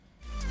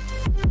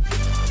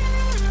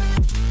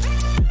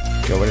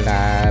Going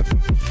live.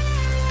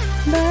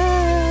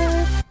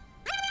 Live.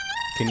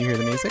 Can you hear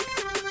the music?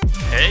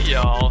 Hey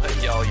y'all,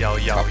 hey y'all.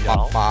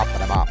 Bop, bop,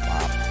 bop,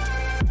 bop.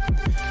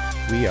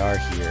 We are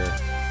here.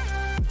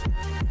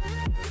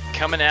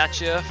 Coming at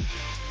you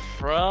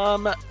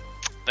from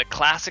the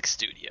Classic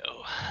Studio.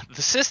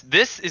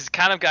 This is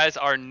kind of, guys,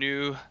 our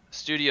new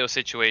studio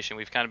situation.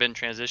 We've kind of been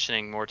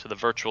transitioning more to the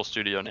virtual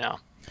studio now.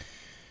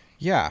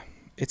 Yeah,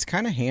 it's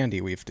kind of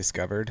handy, we've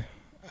discovered.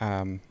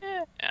 Yeah.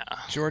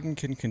 Jordan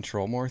can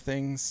control more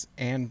things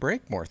and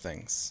break more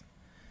things.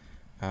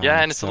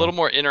 Yeah, and it's a little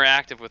more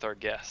interactive with our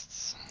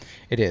guests.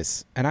 It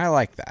is, and I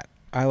like that.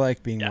 I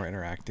like being more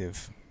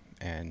interactive,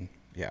 and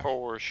yeah.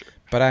 For sure.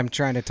 But I'm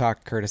trying to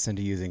talk Curtis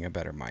into using a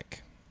better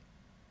mic.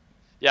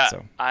 Yeah,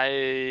 So.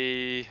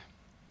 I'm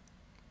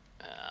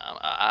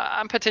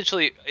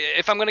potentially,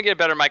 if I'm going to get a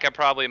better mic, I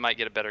probably might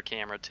get a better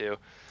camera too.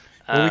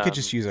 Well, we could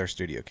just use our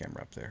studio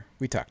camera up there.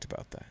 We talked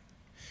about that.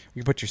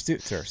 We could put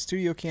our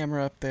studio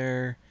camera up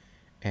there,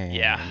 and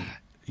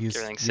use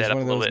one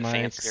of those mics,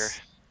 fancier.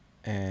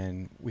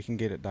 and we can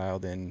get it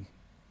dialed in,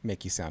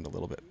 make you sound a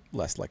little bit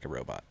less like a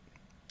robot.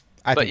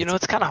 But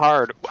it's kind of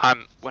hard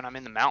when I'm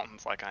in the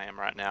mountains like I am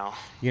right now.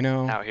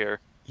 Out here.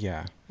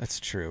 Yeah, that's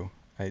true.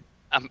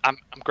 I'm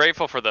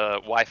grateful for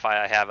the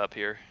Wi-Fi I have up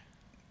here.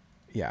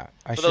 Yeah,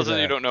 for those of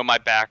you who don't know, my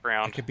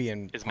background I could be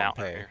in is Pompeii.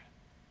 mountain up here.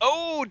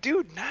 Oh,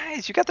 dude,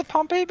 nice! You got the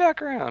Pompeii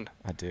background.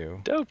 I do.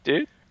 Dope,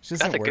 dude. It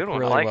just doesn't work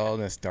really well in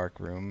this dark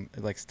room.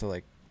 It likes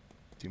to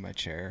do my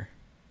chair.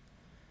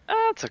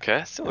 It's okay.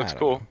 It still looks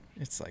cool. Know.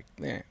 It's like,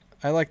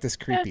 I like this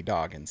creepy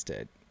dog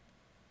instead.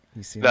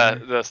 You see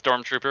the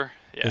stormtrooper?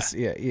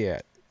 Yeah. Yeah.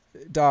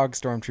 Dog,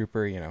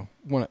 stormtrooper.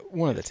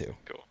 One of the two.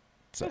 Cool.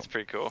 So, that's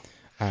pretty cool.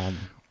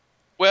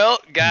 Well,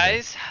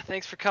 guys,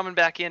 thanks for coming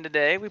back in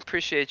today. We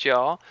appreciate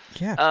y'all.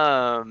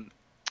 Yeah.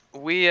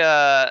 We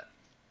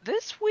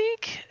this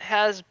week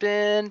has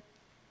been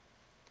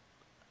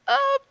a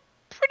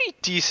pretty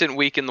decent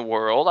week in the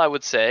world, I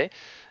would say.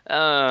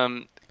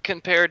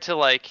 Compared to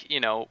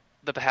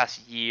the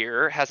past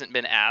year, hasn't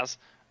been as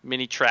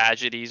many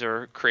tragedies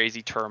or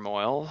crazy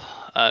turmoil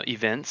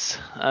events.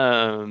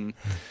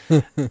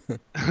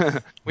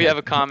 We have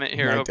a comment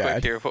here real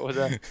quick here. What was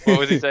that? What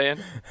was he saying?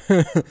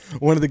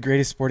 One of the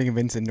greatest sporting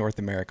events in North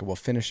America will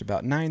finish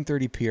about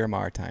 9:30 p.m.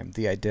 our time,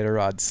 the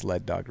Iditarod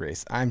sled dog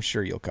race. I'm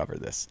sure you'll cover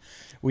this.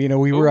 We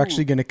were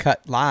actually going to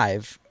cut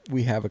live.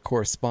 We have a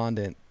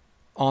correspondent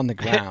on the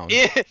ground.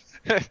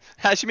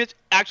 Hashim's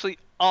actually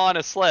on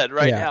a sled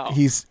now.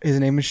 His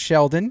name is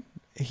Sheldon.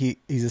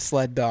 He's a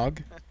sled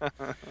dog.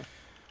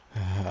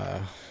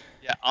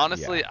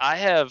 Honestly,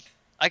 I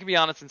can be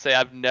honest and say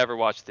I've never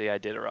watched the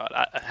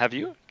Iditarod. Have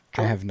you?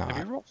 I have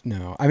not.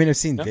 No. I mean, I've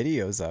seen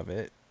videos of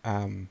it.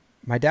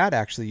 My dad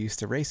actually used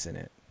to race in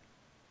it.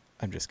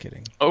 I'm just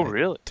kidding. Oh,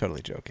 really?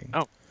 Totally joking. Oh,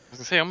 I was going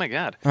to say, oh my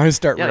God. I'm going to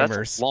start rumors.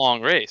 That's a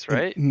long race,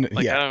 right? I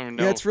don't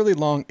know. Yeah, it's really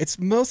long. It's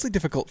mostly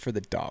difficult for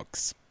the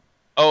dogs.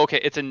 Oh,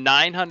 okay. It's a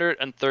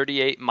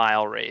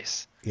 938-mile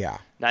race. Yeah.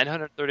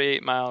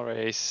 938-mile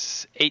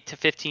race. 8 to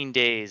 15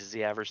 days is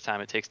the average time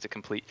it takes to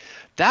complete.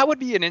 That would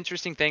be an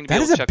interesting thing to be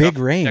able to check off. That is a big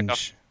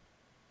range.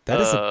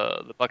 That is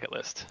the bucket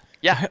list.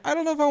 Yeah. I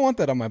don't know if I want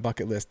that on my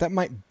bucket list. That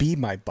might be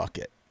my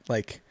bucket.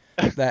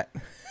 That.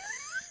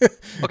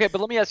 Okay, but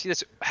let me ask you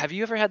this. Have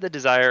you ever had the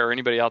desire, or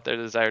anybody out there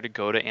the desire, to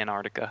go to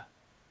Antarctica?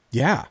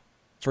 Yeah,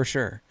 for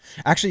sure.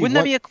 Actually, wouldn't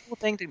that be a cool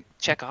thing to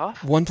check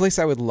off? One place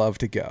I would love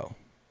to go.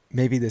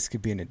 Maybe this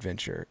could be an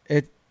adventure.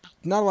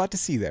 Not a lot to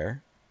see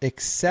there,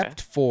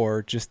 except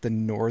for just the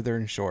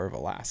northern shore of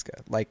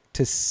Alaska.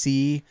 To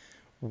see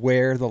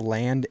where the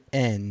land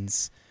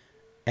ends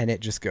and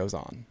it just goes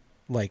on.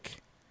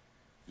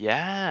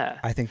 Yeah.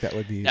 I think that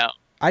would be... Now,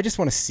 I just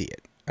want to see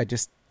it.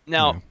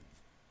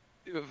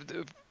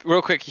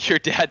 Real quick, your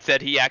dad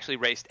said he actually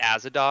raced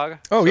as a dog.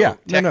 Oh, so yeah.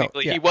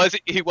 Technically, Yeah.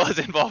 he was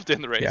involved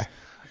in the race.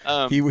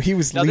 Yeah. He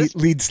was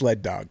lead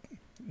sled dog.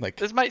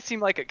 This might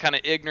seem like a kind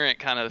of ignorant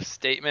kind of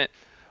statement,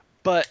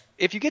 but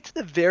if you get to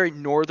the very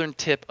northern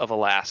tip of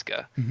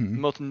Alaska, the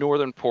most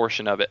northern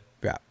portion of it,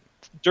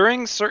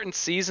 during certain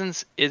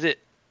seasons, does it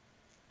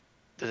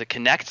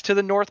connect to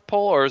the North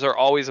Pole, or is there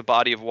always a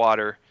body of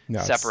water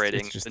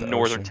separating it's the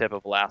northern tip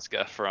of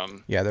Alaska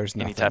from? Yeah, there's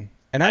nothing.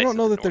 And I don't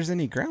know that there's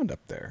any ground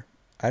up there.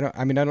 I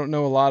don't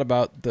know a lot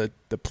about the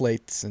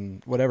plates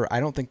and whatever. I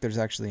don't think there's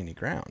actually any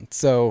ground.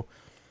 So,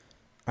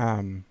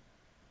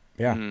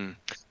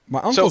 my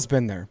uncle's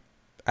been there.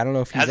 I don't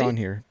know if he's on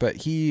here, but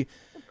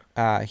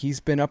he's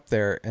been up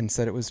there and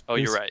said it was. Oh,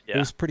 you're right. Yeah, it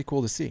was pretty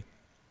cool to see.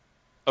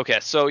 Okay,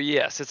 so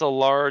yes, it's a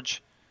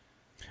large.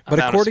 But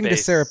according to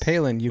Sarah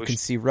Palin, you can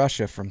see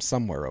Russia from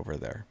somewhere over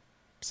there.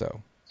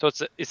 So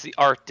it's the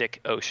Arctic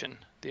Ocean,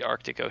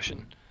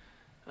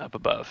 up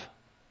above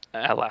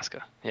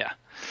Alaska. Yeah.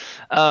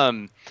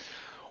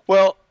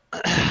 Well,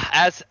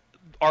 as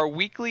our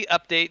weekly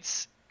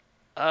updates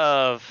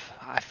of,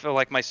 I feel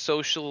like my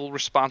social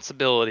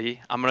responsibility,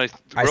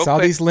 I saw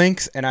these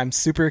links and I'm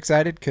super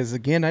excited because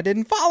again I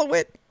didn't follow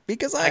it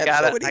because I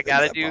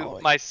gotta do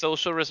my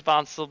social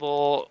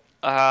responsible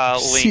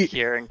Link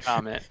here and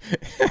comment.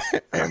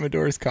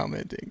 Amador's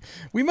commenting.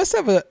 We must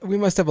have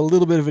a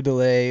little bit of a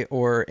delay,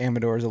 or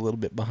Amador's a little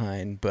bit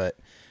behind, but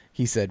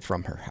he said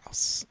from her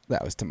house.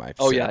 That was to my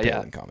Sarah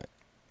Palin comment.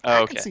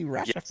 Oh, I can see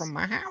Russia from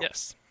my house.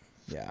 Yes.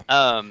 Yeah.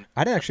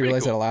 I I didn't actually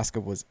realize cool. that Alaska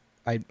was.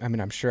 I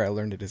mean, I'm sure I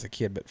learned it as a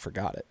kid, but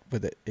forgot it.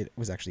 But it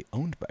was actually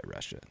owned by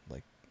Russia,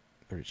 like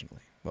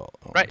originally. Well,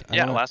 owned. Right. I Yeah,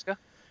 don't know. Alaska.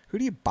 Who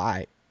do you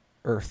buy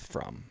Earth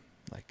from?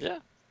 Like, Yeah.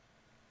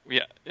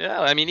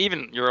 I mean,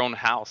 even your own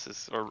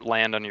house or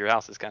land under your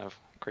house is kind of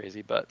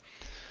crazy, but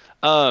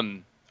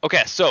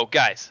okay. So,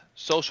 guys,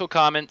 social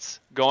comments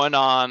going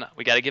on.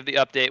 We got to give the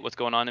update. What's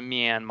going on in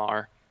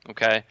Myanmar?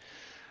 Okay.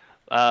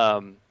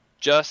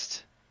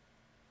 Just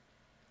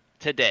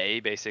today,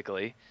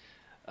 basically,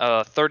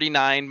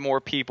 39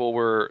 more people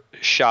were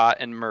shot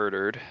and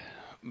murdered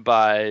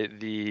by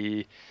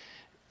the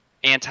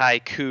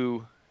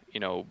anti-coup,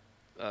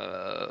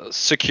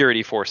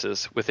 security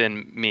forces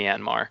within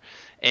Myanmar.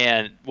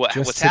 And what's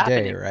today,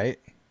 happening? right?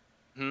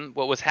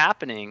 What was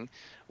happening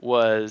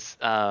was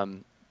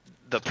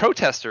the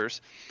protesters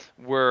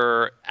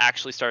were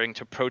actually starting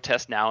to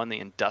protest now in the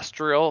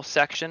industrial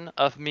section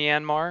of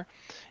Myanmar,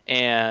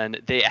 and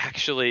they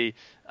actually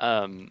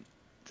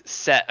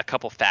set a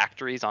couple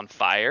factories on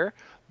fire.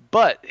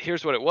 But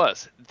here's what it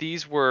was.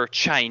 These were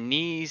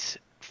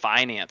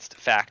Chinese-financed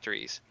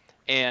factories.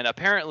 And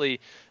apparently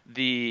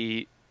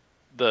the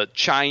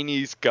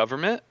Chinese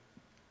government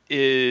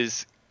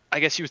is, I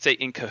guess you would say,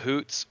 in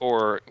cahoots,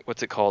 or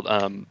what's it called?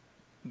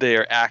 They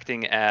are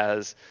acting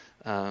as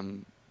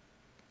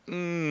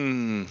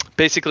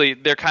basically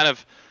they're kind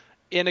of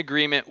in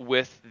agreement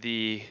with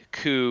the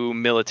coup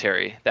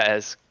military that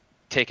has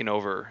taken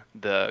over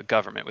the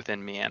government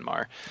within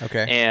Myanmar.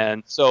 Okay.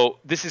 And so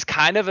this is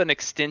kind of an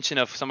extension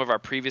of some of our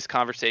previous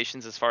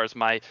conversations as far as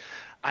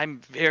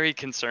I'm very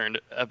concerned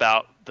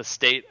about the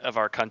state of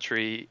our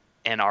country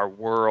and our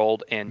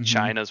world and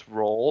China's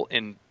role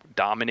in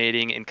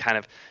dominating and kind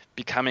of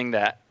becoming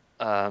that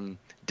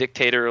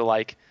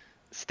dictator-like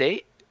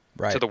state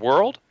to the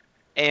world.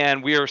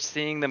 And we are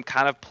seeing them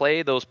kind of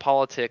play those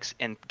politics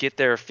and get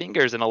their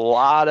fingers in a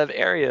lot of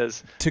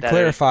areas. To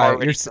clarify,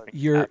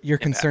 you're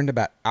concerned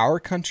about our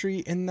country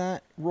in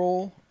that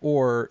role,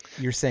 or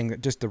you're saying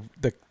that just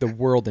the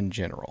world in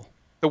general?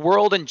 The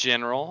world in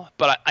general,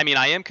 but I mean,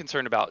 I am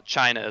concerned about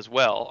China as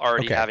well,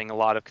 already having a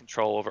lot of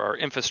control over our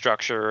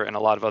infrastructure and a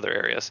lot of other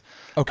areas.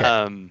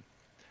 Okay.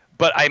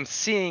 But I'm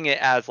seeing it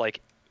as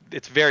like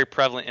it's very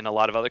prevalent in a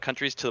lot of other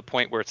countries to the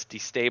point where it's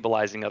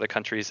destabilizing other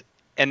countries,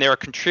 and they're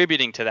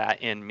contributing to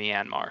that in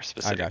Myanmar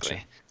specifically. I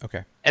gotcha.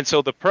 Okay. And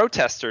so the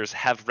protesters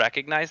have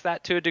recognized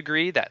that to a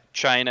degree, that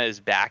China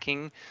is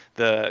backing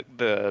the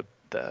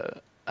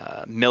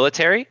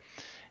military.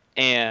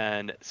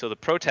 And so the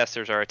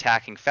protesters are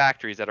attacking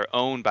factories that are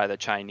owned by the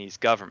Chinese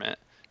government,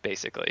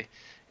 basically.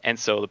 And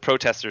so the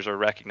protesters are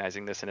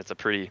recognizing this, and it's a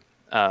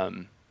I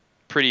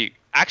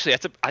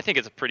think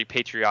it's a pretty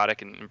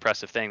patriotic and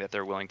impressive thing that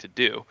they're willing to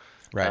do.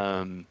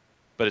 Right.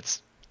 But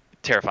it's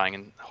terrifying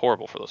and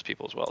horrible for those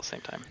people as well at the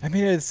same time. I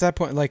mean, it's that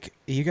point, like,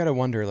 you got to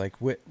wonder, like,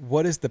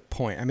 what is the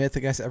point? I mean, I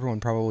guess everyone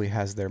probably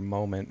has their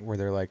moment where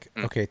they're like,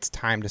 okay, it's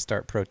time to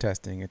start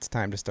protesting. It's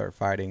time to start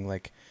fighting.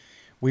 Like,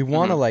 we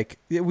want to, like,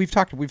 we've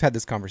had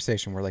this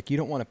conversation where, like, you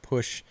don't want to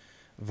push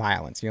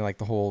violence, like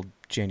the whole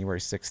January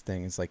 6th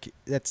thing is like,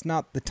 that's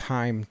not the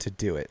time to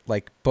do it.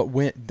 Like, but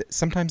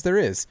sometimes there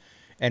is.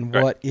 And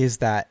what is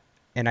that?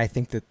 And I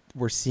think that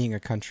we're seeing a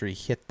country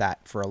hit that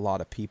for a lot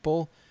of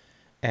people.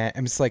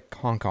 And it's like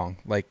Hong Kong.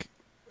 Like,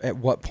 at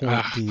what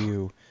point do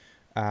you,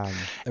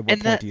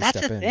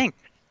 step in?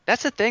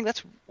 That's the thing.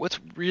 That's what's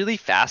really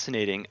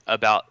fascinating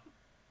about.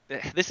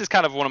 This is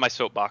kind of one of my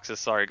soapboxes.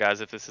 Sorry, guys,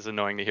 if this is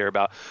annoying to hear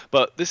about.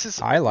 But this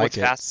is I like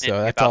it.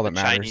 So that's all that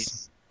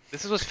matters.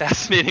 This is what's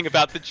fascinating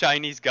about the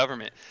Chinese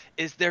government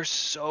is they're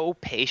so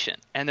patient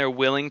and they're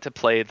willing to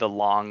play the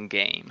long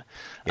game.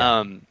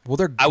 Yeah. Well,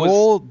 their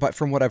goal, but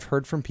from what I've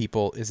heard from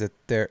people, is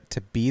that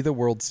to be the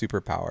world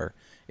superpower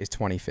is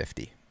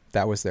 2050.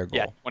 That was their goal.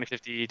 Yeah,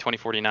 2050,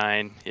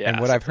 2049. Yeah. And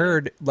what I've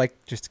heard, like,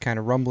 just kind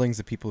of rumblings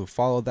of people who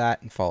follow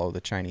that and follow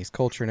the Chinese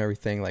culture and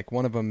everything, like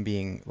one of them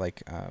being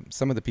like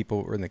some of the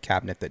people who were in the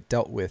cabinet that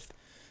dealt with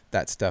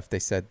that stuff, they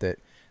said that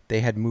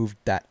they had moved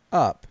that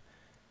up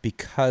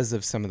because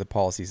of some of the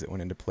policies that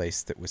went into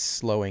place that was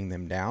slowing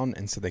them down.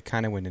 And so they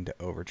kind of went into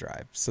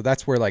overdrive. So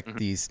that's where like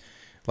these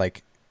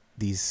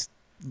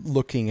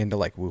looking into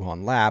like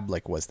Wuhan lab,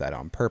 like, was that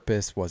on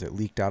purpose? Was it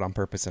leaked out on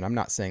purpose? And I'm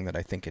not saying that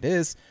I think it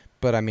is,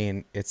 but I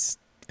mean, it's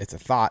a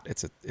thought.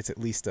 It's at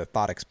least a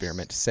thought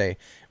experiment to say,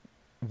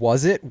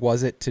 was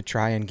it to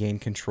try and gain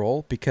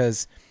control?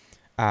 Because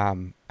I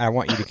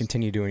want you to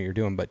continue doing what you're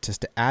doing, but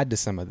just to add to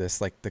some of this,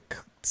 like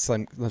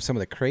some of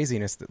the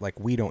craziness that like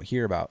we don't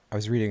hear about. I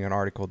was reading an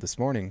article this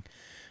morning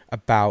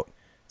about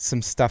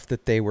some stuff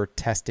that they were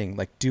testing,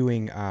 like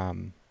doing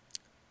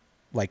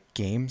like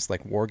games,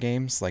 like war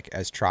games, like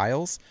as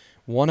trials.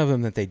 One of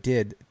them that they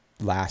did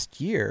last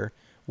year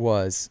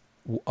was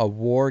a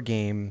war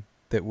game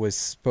that was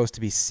supposed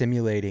to be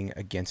simulating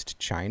against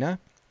China.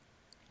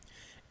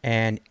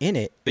 And in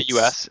it, The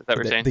U.S., is that what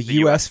you're saying? The The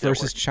U.S. US still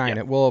versus working, China.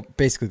 yeah. Well,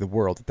 basically the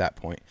world at that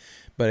point,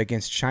 but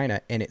against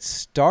China. And it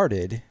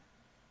started,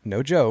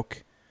 no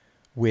joke,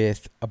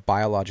 with a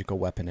biological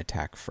weapon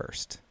attack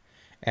first.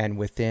 And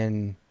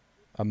within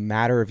a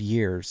matter of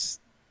years,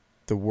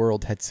 the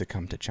world had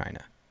succumbed to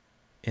China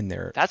in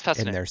their That's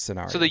fascinating. in their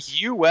scenarios. So the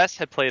U.S.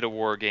 had played a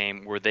war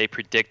game where they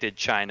predicted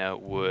China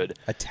would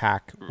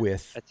attack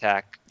with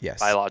attack yes,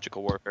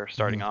 biological warfare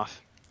starting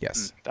off.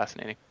 yes,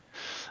 Fascinating.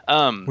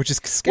 which is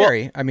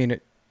scary. I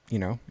mean,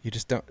 you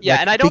just don't. Yeah,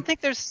 like, and I don't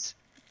think there's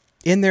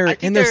in their I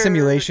think their they're-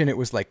 simulation, it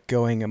was like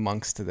going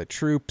amongst the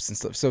troops and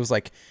stuff. So it was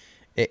like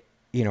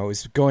it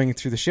was going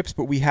through the ships,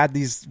 but we had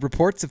these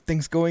reports of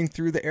things going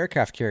through the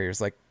aircraft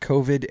carriers, like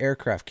COVID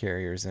aircraft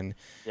carriers and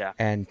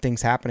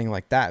things happening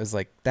like that. It was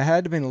like that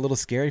had to have been a little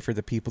scary for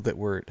the people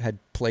that had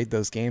played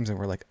those games and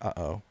were like,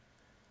 uh-oh,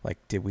 like,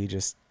 did we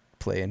just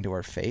play into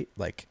our fate?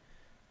 Like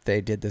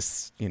they did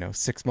this,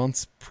 6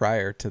 months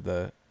prior to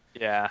the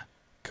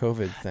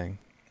COVID thing.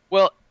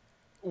 Well,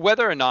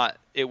 whether or not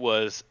it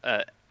was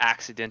an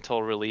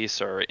accidental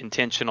release or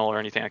intentional or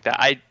anything like that,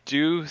 I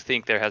do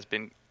think there has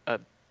been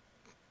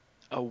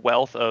a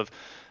wealth of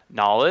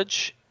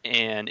knowledge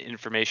and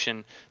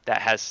information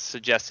that has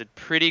suggested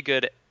pretty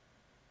good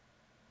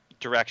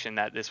direction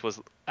that this was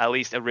at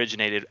least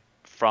originated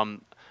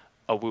from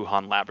a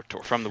Wuhan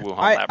laboratory, from the Wuhan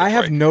laboratory. I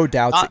have no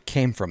doubts it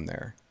came from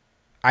there.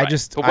 Right. I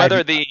just but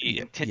whether the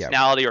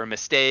intentionality or a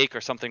mistake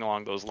or something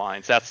along those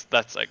lines,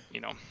 that's like,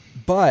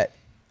 But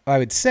I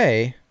would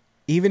say,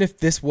 even if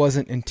this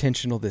wasn't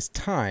intentional this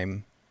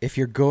time, if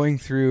you're going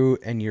through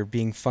and you're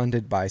being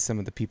funded by some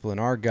of the people in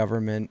our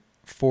government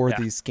for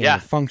these gain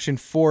of function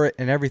for it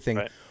and everything,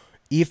 right.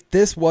 If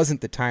this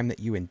wasn't the time that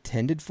you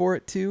intended for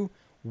it to,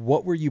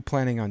 what were you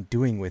planning on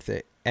doing with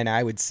it? And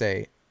I would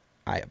say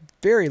I have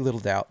very little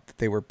doubt that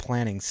they were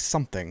planning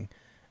something,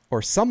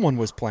 or someone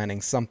was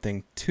planning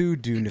something to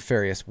do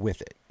nefarious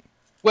with it.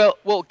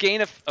 Well,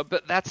 gain of,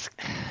 but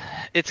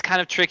it's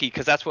kind of tricky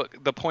because that's what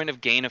the point of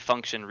gain of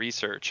function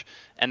research,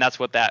 and that's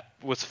what that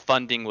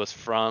funding was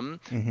from.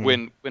 Mm-hmm.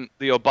 When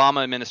the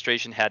Obama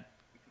administration had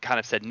kind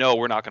of said, no,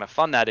 we're not going to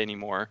fund that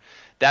anymore.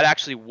 That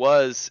actually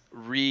was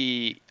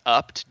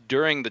re-upped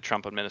during the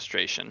Trump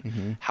administration.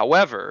 Mm-hmm.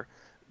 However,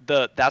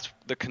 that's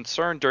the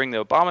concern during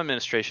the Obama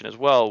administration as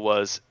well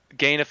was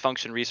gain of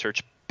function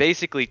research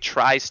basically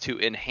tries to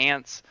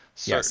enhance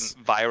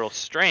certain viral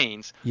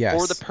strains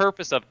for the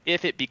purpose of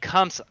if it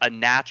becomes a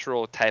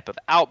natural type of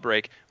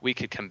outbreak, we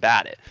could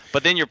combat it.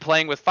 But then you're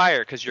playing with fire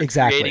because you're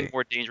creating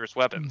more dangerous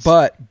weapons.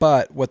 But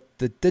what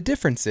the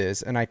difference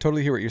is, and I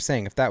totally hear what you're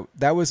saying, if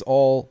that was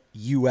all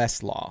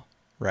U.S. law,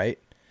 right?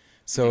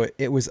 So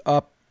it was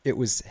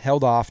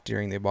held off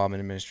during the Obama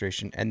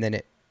administration, and then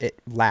it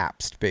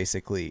lapsed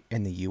basically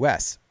in the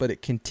U.S., but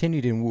it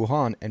continued in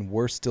Wuhan, and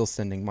we're still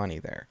sending money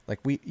there. Like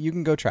you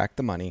can go track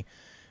the money.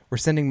 We're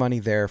sending money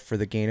there for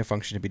the gain of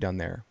function to be done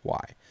there. Why?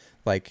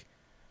 Like,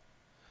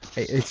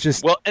 it's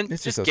just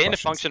it's just gain of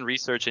function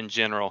research in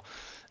general.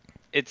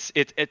 It's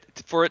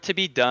for it to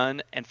be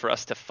done and for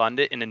us to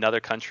fund it in another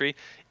country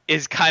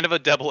is kind of a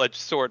double-edged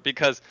sword,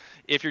 because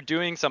if you're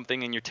doing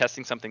something and you're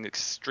testing something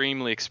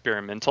extremely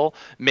experimental,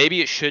 maybe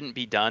it shouldn't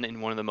be done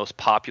in one of the most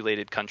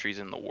populated countries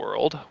in the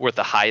world with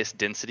the highest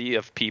density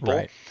of people.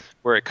 Right.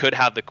 Where it could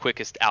have the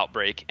quickest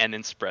outbreak and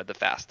then spread the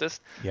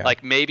fastest. Yeah.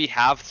 Like maybe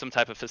have some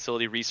type of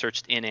facility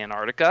researched in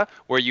Antarctica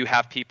where you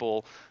have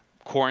people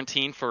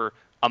quarantine for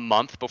a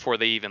month before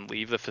they even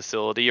leave the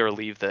facility or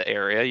leave the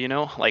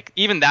area, Like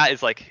even that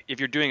is like, if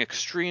you're doing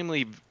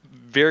extremely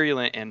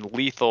virulent and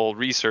lethal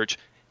research,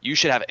 you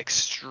should have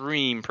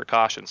extreme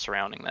precautions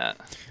surrounding that.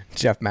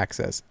 Jeff Mack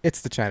says,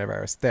 it's the China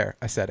virus. There,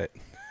 I said it.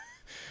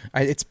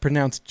 It's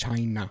pronounced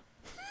China.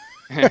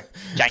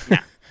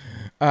 China.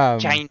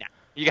 China.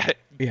 You got it.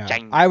 Yeah,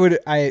 China.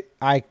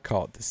 I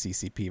call it the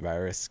CCP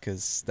virus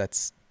because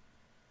that's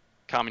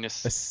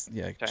communist.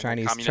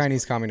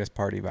 Chinese Communist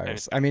Party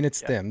virus. I mean,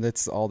 it's them.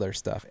 That's all their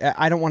stuff.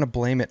 I don't want to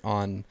blame it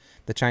on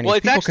the Chinese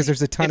people because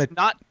there's a ton of good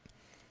people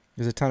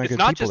there. It's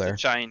not just the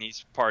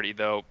Chinese Party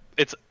though.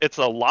 It's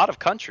a lot of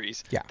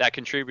countries that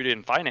contributed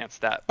and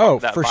financed that. Oh,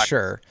 that for virus.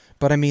 sure.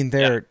 But I mean,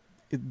 they're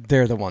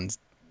the ones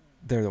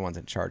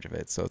in charge of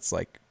it. So it's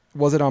like,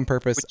 was it on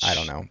purpose? I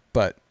don't know.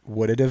 But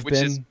would it have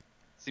been?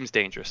 Seems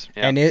dangerous.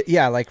 Yeah.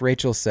 And like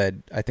Rachel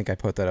said, I think I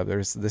put that up.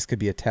 this could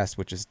be a test,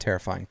 which is a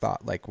terrifying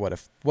thought. Like, what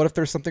if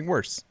there's something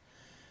worse?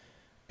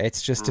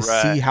 It's just to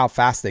see how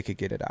fast they could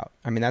get it out.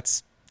 I mean,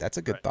 that's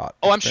a good thought.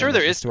 Oh, I'm sure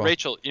there is,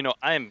 Rachel.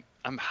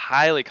 I'm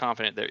highly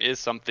confident there is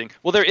something.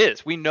 Well, there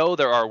is. We know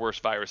there are worse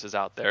viruses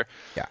out there.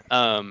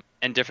 Yeah.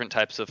 And different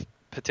types of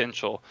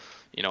potential,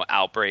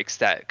 outbreaks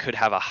that could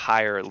have a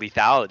higher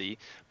lethality.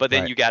 But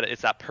then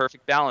it's that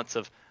perfect balance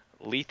of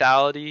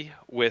lethality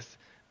with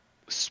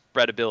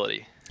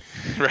spreadability,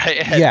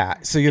 right? Yeah.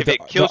 So you have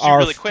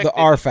the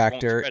R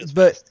factor,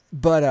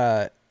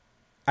 but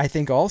I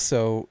think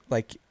also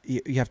like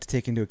you have to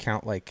take into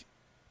account like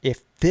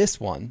if this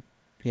one,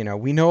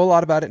 we know a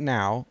lot about it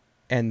now,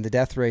 and the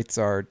death rates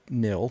are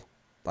nil.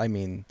 I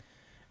mean,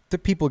 the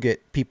people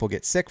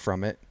get sick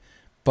from it,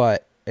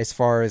 but as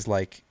far as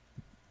like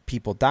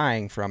people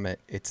dying from it,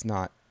 it's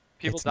not.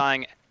 People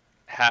dying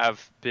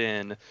have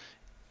been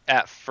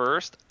at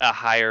first a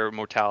higher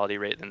mortality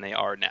rate than they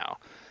are now,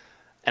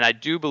 and I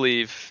do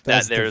believe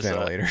that there's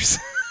ventilators.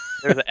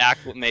 There's an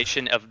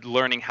acclimation of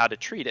learning how to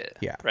treat it.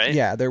 Yeah. Right.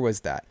 Yeah, there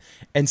was that,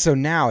 and so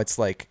now it's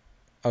like,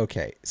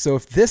 okay, so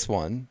if this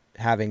one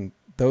having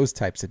those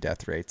types of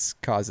death rates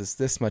causes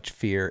this much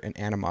fear and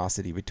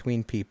animosity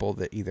between people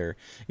that either,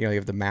 you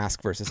have the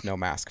mask versus no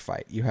mask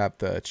fight. You have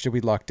the should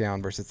we lock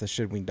down versus the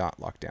should we not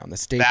lock down. The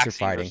states Vaccine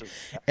are fighting.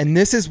 versus... And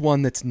this is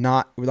one that's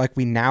not, like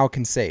we now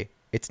can say,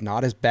 it's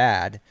not as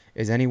bad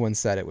as anyone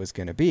said it was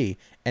going to be,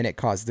 and it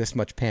caused this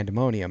much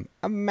pandemonium.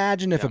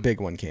 Imagine if a big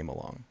one came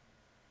along.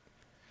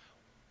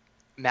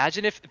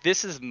 Imagine if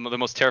this is the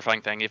most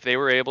terrifying thing, if they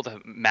were able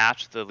to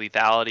match the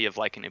lethality of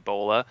like an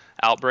Ebola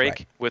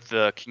outbreak with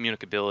the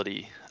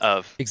communicability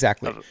of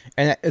exactly.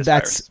 And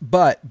that's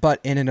virus.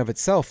 but in and of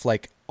itself,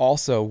 like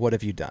also what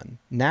have you done?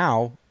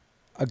 Now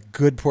a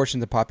good portion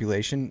of the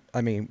population,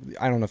 I mean,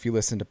 I don't know if you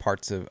listened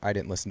to I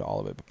didn't listen to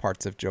all of it, but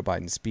parts of Joe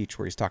Biden's speech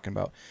where he's talking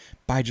about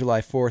by July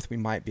 4th we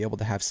might be able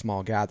to have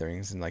small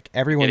gatherings, and like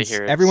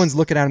everyone's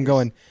looking at him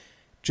going,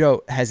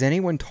 Joe, has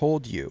anyone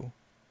told you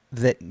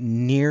that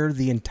near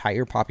the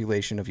entire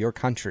population of your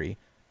country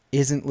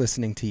isn't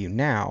listening to you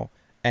now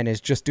and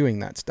is just doing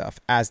that stuff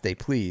as they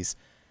please?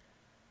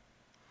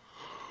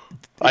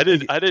 I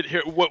didn't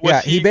hear what.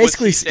 Yeah, he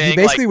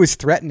basically was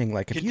threatening,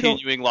 like, if you don't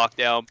continuing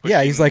lockdown.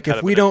 Yeah, he's like,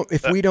 if we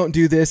don't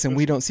do this and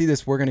we don't see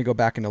this, we're going to go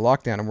back into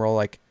lockdown. And we're all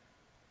like,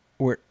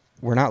 we're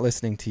not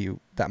listening to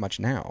you that much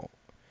now.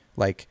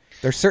 Like,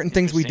 there's certain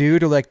things we do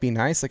to like be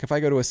nice. Like if I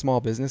go to a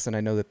small business and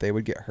I know that they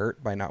would get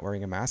hurt by not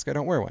wearing a mask, I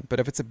don't wear one. But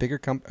if it's a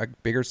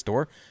bigger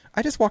store,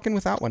 I just walk in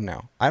without one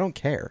now. I don't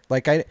care.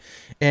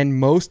 And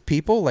most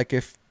people, like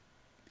if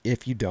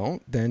you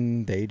don't,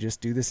 then they just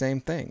do the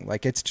same thing.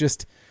 Like it's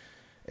just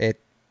it.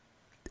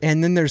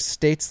 And then there's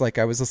states like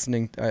I was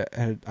listening.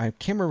 I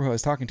can't remember who I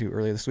was talking to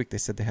earlier this week. They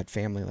said they had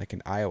family like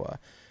in Iowa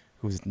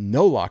who was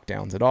no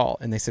lockdowns at all.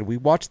 And they said, we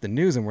watched the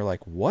news and we're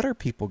like, what are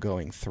people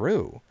going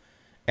through?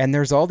 And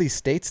there's all these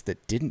states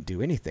that didn't do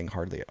anything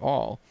hardly at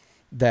all,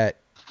 that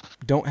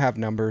don't have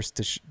numbers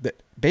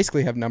that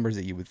basically have numbers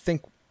that you would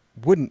think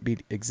wouldn't be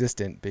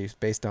existent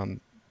based on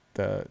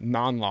the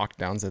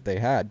non-lockdowns that they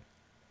had.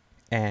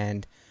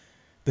 And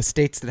the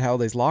states that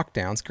held these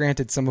lockdowns,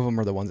 granted some of them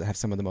are the ones that have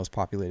some of the most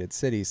populated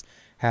cities,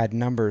 had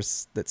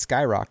numbers that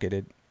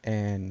skyrocketed.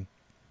 And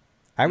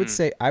I would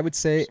say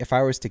if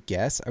I was to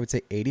guess, I would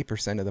say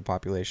 80% of the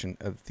population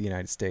of the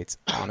United States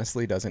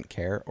honestly doesn't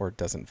care or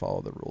doesn't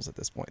follow the rules at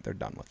this point. They're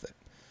done with it.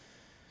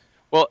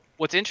 Well,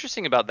 what's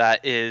interesting about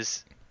that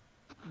is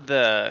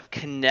the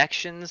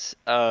connections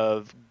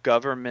of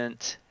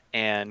government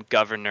and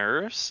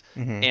governors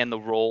and the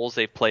roles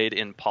they've played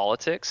in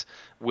politics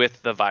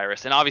with the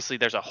virus. And obviously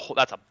that's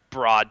a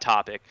broad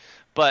topic,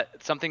 but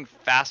something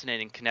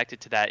fascinating connected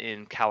to that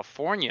in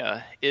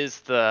California is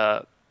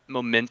the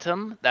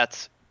momentum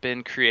that's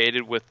been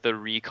created with the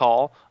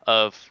recall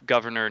of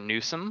Governor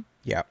Newsom.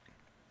 Yeah.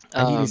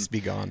 And he needs to be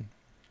gone.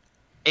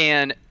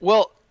 And,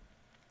 well,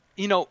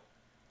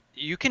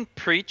 you can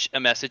preach a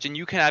message and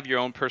you can have your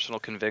own personal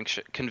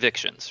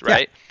convictions,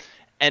 right? Yeah.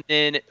 And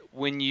then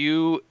when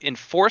you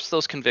enforce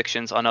those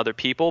convictions on other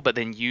people, but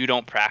then you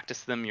don't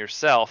practice them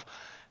yourself,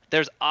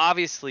 there's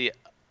obviously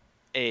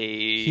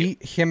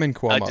him and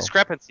Cuomo. A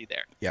discrepancy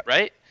there, yep.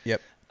 Right?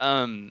 Yep.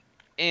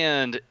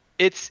 And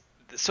it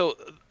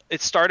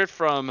started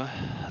from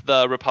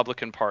the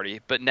Republican Party,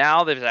 but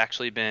now there's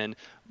actually been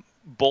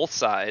both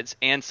sides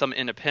and some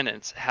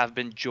independents have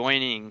been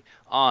joining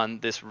on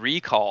this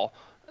recall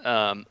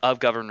of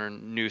Governor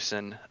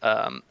Newsom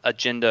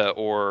agenda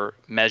or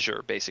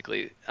measure,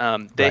 basically.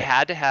 They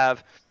had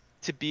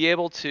to be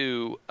able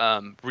to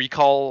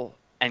recall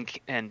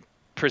and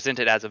present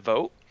it as a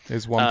vote.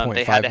 There's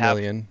 1.5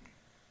 million.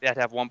 They had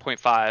to have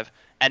 1.5,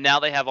 and now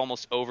they have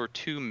almost over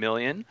 2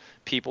 million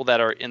people that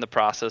are in the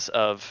process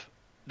of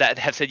that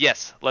have said,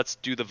 yes, let's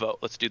do the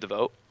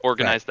vote,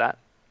 organize that.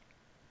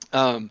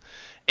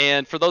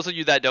 And for those of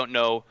you that don't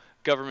know,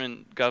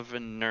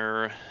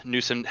 Governor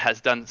Newsom has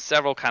done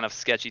several kind of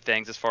sketchy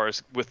things as far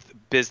as with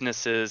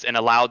businesses and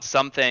allowed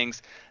some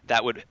things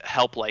that would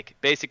help, like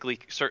basically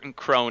certain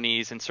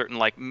cronies and certain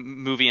like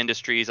movie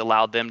industries,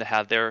 allowed them to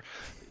have their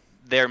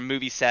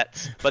movie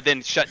sets, but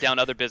then shut down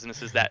other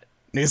businesses that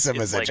Newsom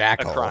is like a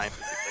jackal. A crime.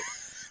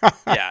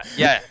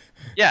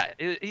 Yeah.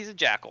 He's a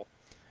jackal.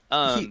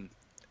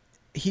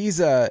 He's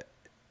a.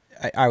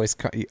 I was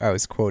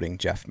quoting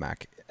Jeff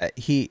Mack.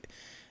 He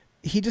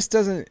just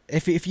doesn't.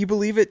 If you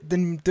believe it,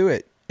 then do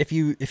it. If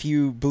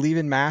you believe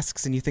in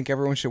masks and you think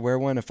everyone should wear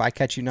one, if I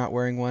catch you not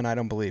wearing one, I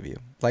don't believe you.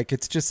 Like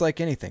it's just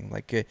like anything.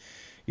 Like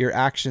your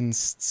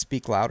actions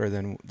speak louder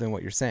than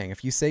what you're saying.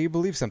 If you say you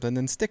believe something,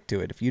 then stick to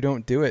it. If you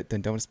don't do it,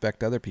 then don't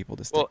expect other people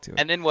to stick to it.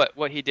 And then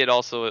what he did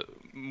also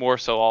more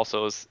so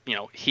also is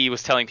he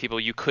was telling people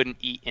you couldn't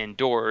eat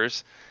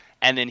indoors.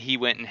 And then he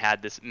went and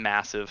had this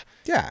massive,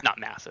 not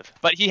massive,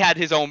 but he had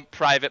his own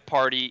private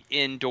party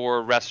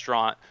indoor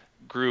restaurant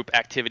group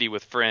activity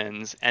with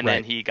friends, and then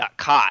Right. he got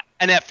caught.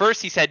 And at first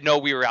he said no,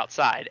 we were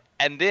outside,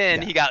 and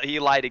then he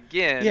lied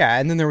again. Yeah,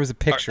 and then there was a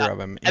picture of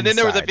him. And then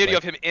there was a inside, video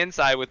like, of him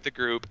inside with the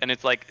group, and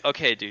it's like,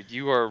 okay, dude,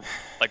 you are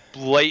like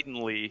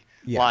blatantly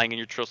lying, and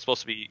you're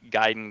supposed to be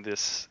guiding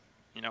this,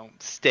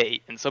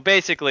 state. And so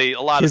basically,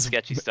 a lot of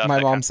sketchy stuff. My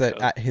mom said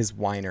at his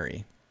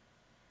winery,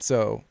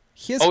 so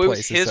his place it was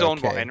is his own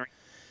okay. winery.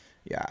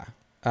 Yeah.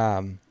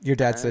 Your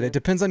dad said it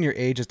depends on your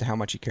age as to how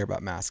much you care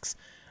about masks.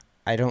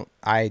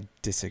 I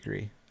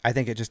disagree. I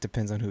think it just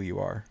depends on who you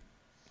are.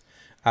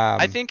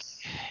 I think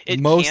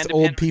most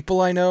old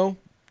people I know,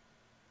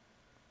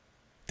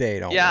 they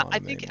don't. Yeah, want I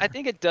them think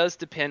anymore. it does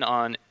depend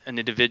on an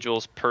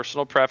individual's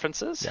personal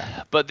preferences.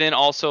 Yeah. But then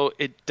also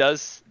it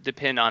does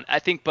depend on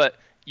but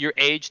your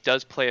age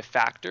does play a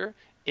factor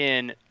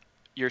in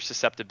your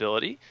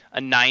susceptibility. A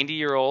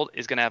 90-year-old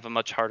is going to have a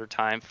much harder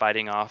time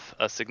fighting off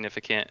a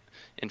significant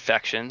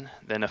infection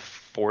than a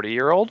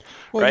 40-year-old.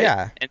 Well, right?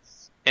 yeah.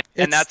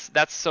 And that's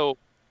so,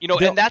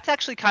 and that's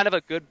actually kind of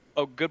a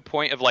good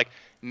point of like,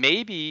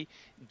 maybe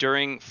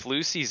during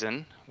flu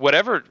season,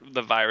 whatever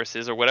the virus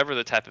is or whatever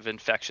the type of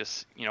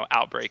infectious,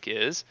 outbreak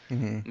is,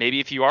 maybe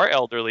if you are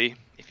elderly,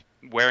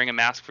 wearing a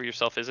mask for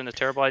yourself isn't a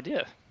terrible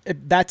idea.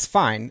 That's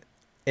fine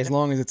as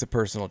long as it's a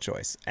personal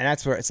choice. And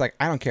that's where it's like,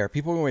 I don't care.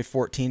 People can wear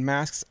 14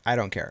 masks. I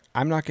don't care.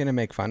 I'm not going to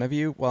make fun of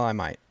you. Well, I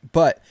might.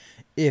 But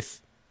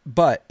if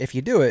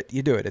you do it,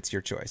 you do it. It's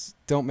your choice.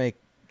 Don't make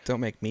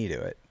me do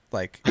it.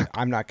 Like,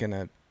 I'm not going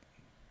to.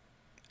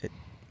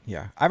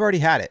 Yeah. I've already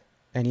had it.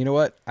 And you know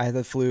what? I had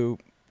the flu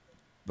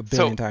a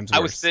billion times worse. I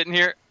was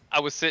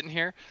sitting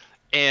here,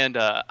 and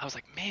I was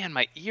like, man,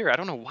 my ear. I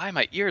don't know why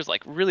my ear is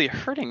like really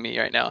hurting me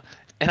right now.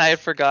 And I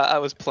forgot I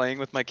was playing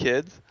with my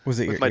kids.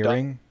 Was it your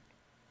earring?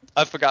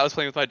 I forgot I was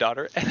playing with my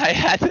daughter, and I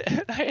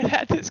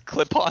had this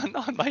clip on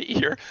my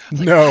ear.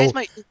 Like, no. Why is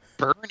my ear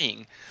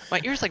burning? My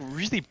ear's like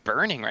really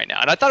burning right now.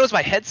 And I thought it was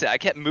my headset. I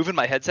kept moving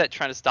my headset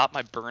trying to stop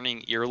my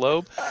burning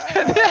earlobe.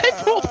 And then I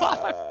pulled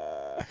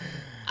off.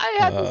 I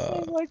had this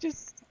thing like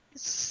just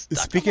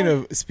Speaking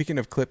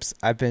of clips,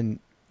 I've been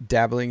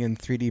dabbling in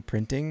 3D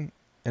printing,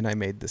 and I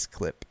made this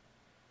clip.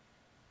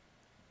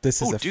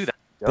 This is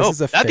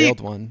a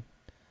failed one.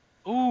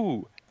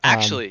 Ooh,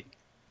 actually,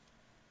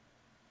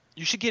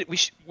 we should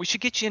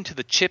get you into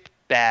the chip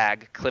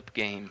bag clip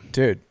game.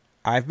 Dude,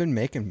 I've been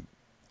making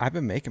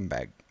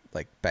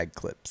bag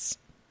clips.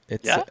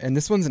 And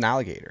this one's an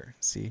alligator.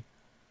 See?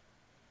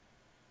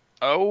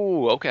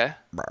 Oh, okay.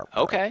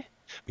 Okay.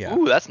 Yeah.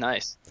 Ooh, that's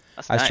nice.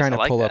 I was trying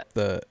to pull up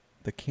the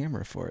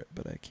camera for it,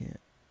 but I can't.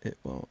 It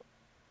won't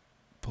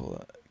pull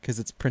up because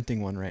it's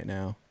printing one right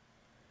now.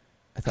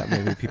 I thought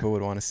maybe people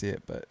would want to see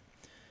it, but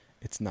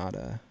it's not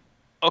a.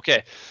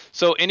 Okay,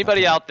 so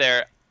anybody out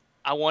there,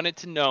 I wanted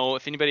to know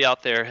if anybody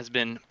out there has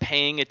been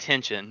paying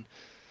attention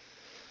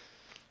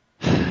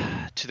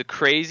to the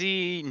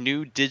crazy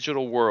new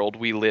digital world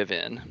we live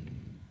in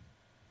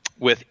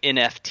with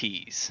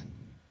NFTs.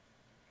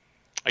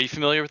 Are you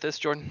familiar with this,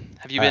 Jordan?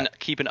 Have you been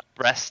keeping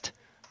abreast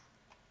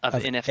of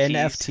NFTs?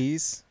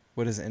 NFTs?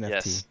 What is NFT?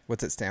 Yes.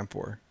 What's it stand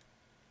for?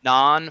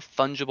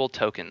 Non-fungible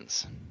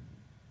tokens.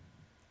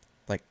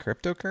 Like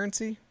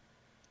cryptocurrency?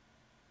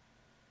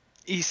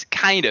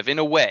 Kind of, in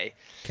a way.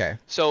 Okay.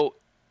 So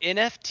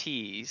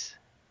NFTs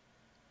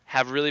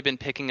have really been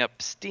picking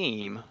up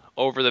steam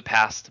over the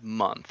past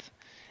month.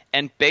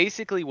 And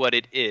basically what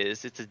it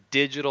is, it's a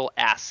digital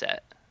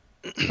asset.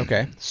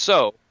 Okay.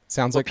 So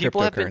sounds like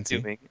people have been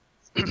cryptocurrency.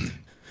 doing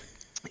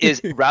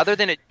is rather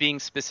than it being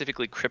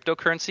specifically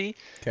cryptocurrency,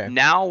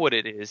 now what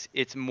it is,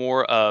 it's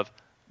more of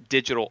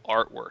digital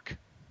artwork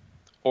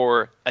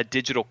or a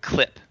digital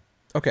clip.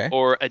 Okay.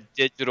 Or a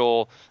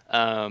digital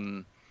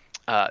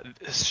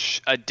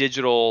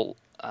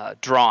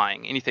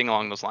drawing, anything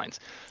along those lines.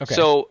 Okay.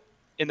 So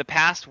in the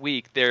past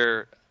week,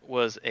 there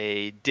was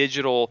a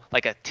digital,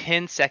 like a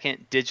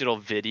 10-second digital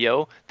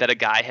video that a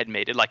guy had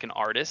made, like an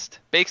artist,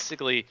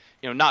 basically,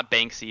 not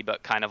Banksy,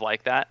 but kind of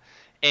like that.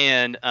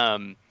 And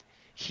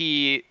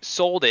he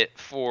sold it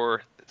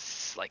for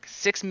like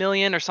 $6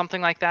 million or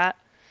something like that.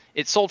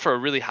 It sold for a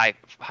really high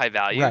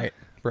value.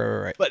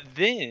 Right. But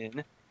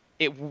then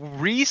it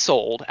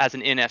resold as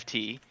an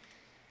NFT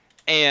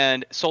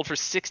and sold for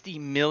 $60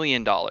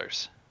 million.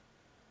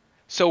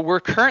 So we're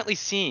currently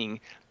seeing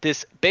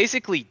this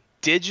basically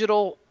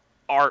digital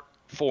art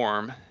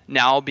form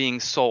now being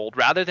sold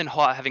rather than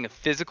having a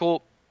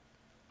physical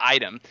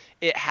item.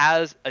 It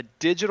has a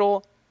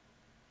digital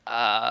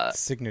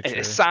signature. It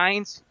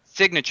assigns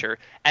signature,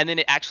 and then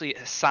it actually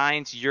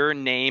assigns your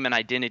name and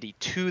identity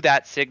to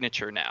that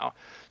signature now.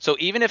 So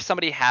even if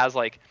somebody has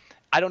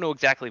I don't know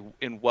exactly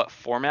in what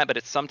format, but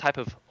it's some type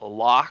of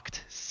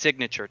locked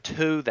signature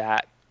to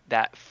that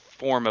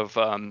form of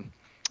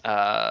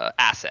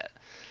asset,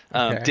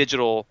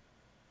 digital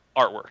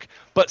artwork.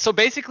 But so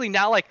basically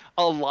now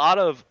a lot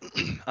of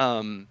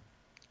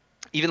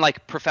even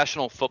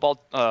professional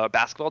football,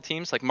 basketball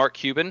teams, like Mark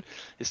Cuban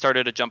has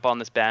started to jump on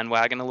this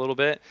bandwagon a little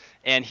bit,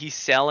 and he's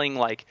selling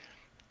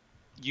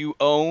you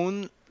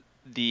own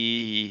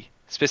the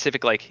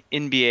specific like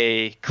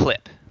NBA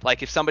clip.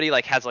 Like if somebody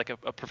like has like a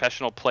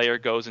professional player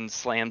goes and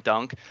slam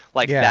dunk,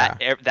 like Yeah.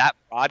 that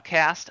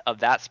broadcast of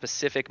that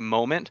specific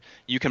moment,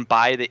 you can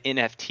buy the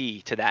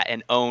NFT to that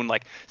and own,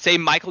 like, say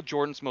Michael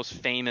Jordan's most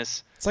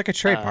famous It's like a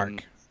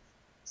trademark.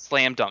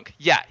 slam dunk.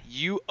 Yeah,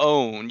 you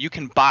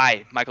can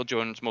buy Michael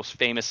Jordan's most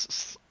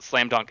famous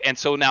slam dunk. And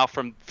so now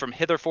from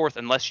hitherforth,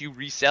 unless you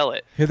resell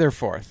it,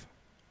 Hitherforth.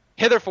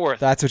 hitherforth,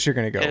 That's what you're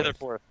going to go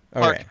hitherforth,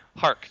 with. Okay.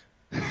 hark.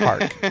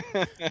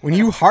 When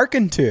you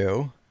hearken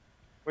to.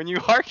 When you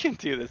hearken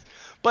to this,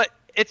 but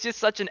it's just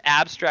such an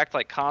abstract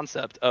like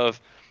concept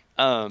of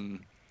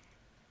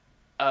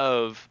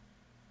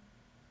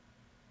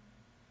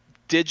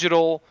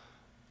digital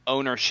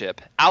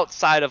ownership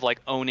outside of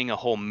like owning a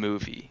whole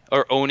movie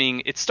or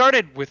owning. It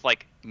started with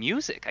like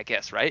music, I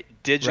guess, right?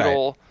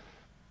 Digital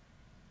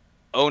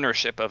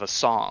ownership of a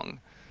song,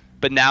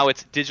 but now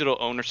it's digital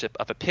ownership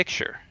of a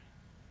picture,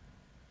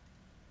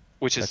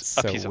 which is That's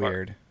a so piece of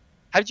weird. art.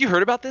 Have you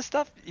heard about this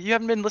stuff? You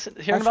haven't been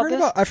hearing about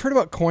this? I've heard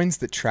about coins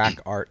that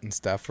track art and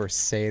stuff, or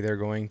say they're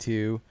going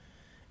to.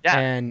 Yeah.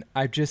 And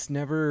I've just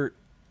never.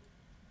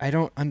 I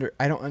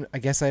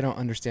guess I don't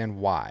understand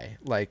why.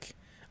 Like,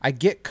 I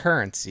get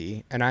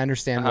currency, and I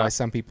understand why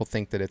some people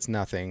think that it's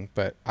nothing.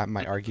 But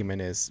my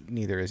argument is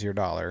neither is your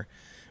dollar.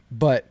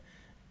 But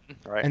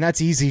right. And that's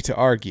easy to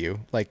argue.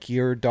 Like,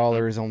 your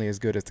dollar is only as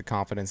good as the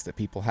confidence that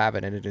people have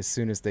in it. And as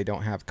soon as they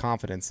don't have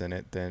confidence in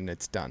it, then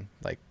it's done.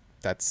 Like,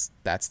 that's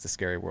the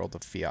scary world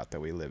of fiat that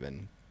we live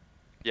in.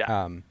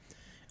 Yeah.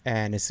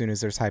 And as soon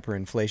as there's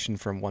hyperinflation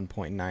from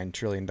 $1.9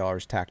 trillion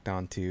tacked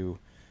on to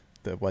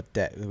what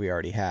debt we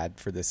already had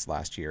for this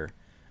last year,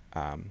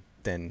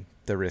 then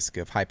the risk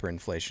of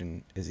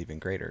hyperinflation is even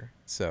greater.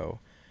 So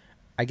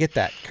I get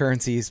that.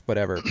 Currencies,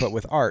 whatever. But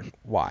with art,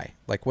 why?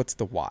 Like, what's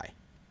the why?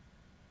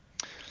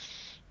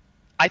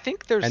 I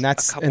think there's and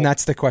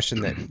that's the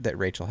question that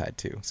Rachel had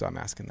too. So I'm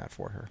asking that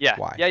for her. Yeah.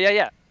 Why?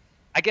 Yeah.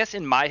 I guess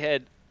in my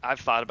head, I've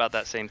thought about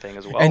that same thing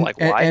as well. And, like,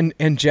 why?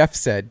 And Jeff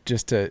said,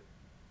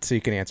 so you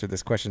can answer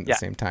this question at the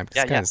same time. It's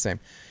kind of the same.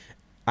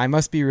 I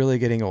must be really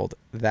getting old.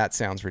 That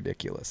sounds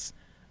ridiculous.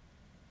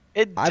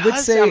 It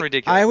does sound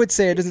ridiculous. I would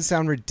say it doesn't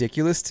sound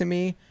ridiculous to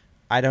me.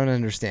 I don't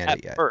understand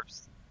it yet. At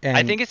first.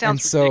 I think it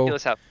sounds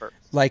ridiculous at first.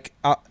 Like,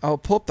 I'll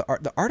pull up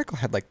the article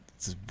had like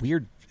this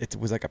weird, it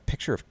was like a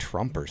picture of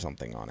Trump or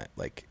something on it.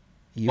 Like,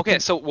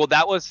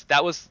 that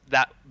was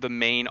the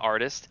main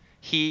artist.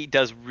 He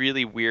does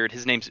really weird.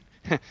 His name's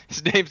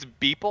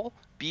Beeple,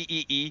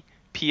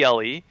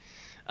 Beeple.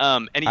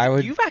 And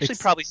you've actually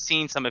probably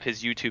seen some of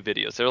his YouTube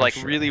videos. They're like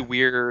really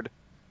weird,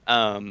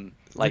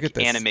 like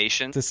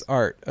animations. This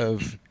art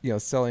of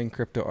selling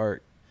crypto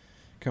art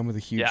come with a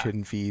huge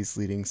hidden fees,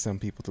 leading some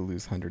people to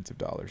lose hundreds of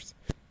dollars.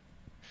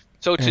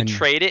 So to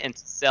trade it and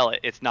sell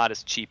it, it's not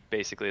as cheap,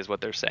 basically, is what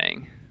they're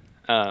saying.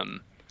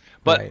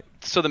 But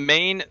so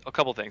a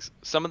couple things.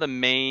 Some of the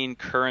main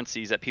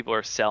currencies that people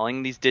are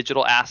selling these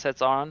digital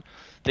assets on,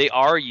 they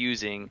are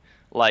using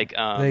like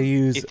they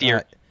use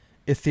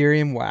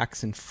Ethereum,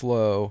 Wax, and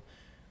Flow,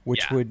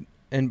 which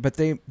but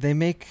they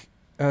make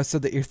so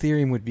the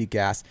Ethereum would be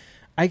gas,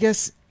 I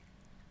guess.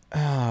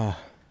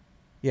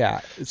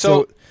 Yeah.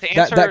 So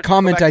that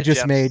comment I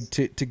just made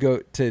to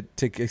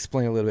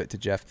explain a little bit to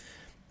Jeff.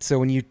 So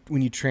when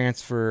you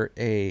transfer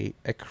a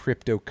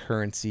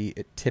cryptocurrency,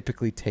 it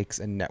typically takes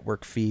a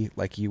network fee,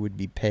 like you would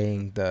be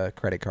paying the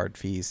credit card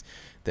fees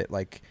that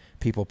like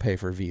people pay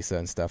for Visa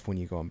and stuff when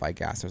you go and buy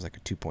gas. There's like a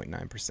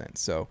 2.9%.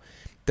 So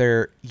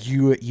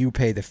you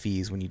pay the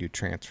fees when you do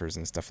transfers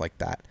and stuff like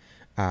that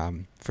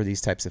for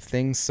these types of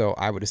things. So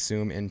I would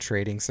assume in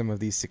trading some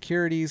of these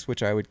securities,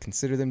 which I would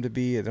consider them to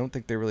be, I don't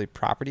think they're really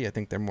property. I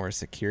think they're more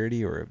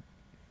security, or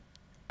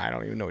I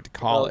don't even know what to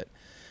call it.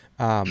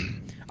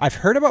 I've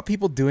heard about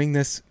people doing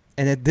this,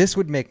 and this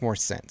would make more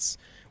sense.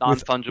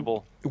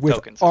 Non-fungible with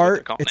tokens.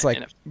 Art, it's like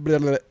blah,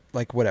 blah, blah,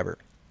 like whatever.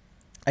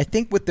 I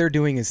think what they're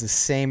doing is the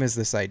same as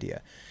this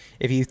idea.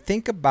 If you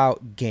think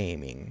about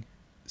gaming,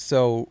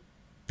 so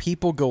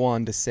people go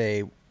on to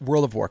say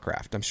World of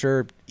Warcraft. I'm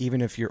sure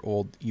even if you're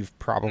old, you've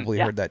probably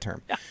heard that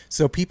term. Yeah.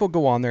 So people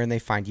go on there and they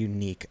find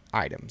unique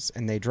items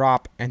and they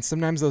drop, and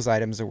sometimes those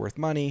items are worth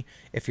money.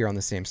 If you're on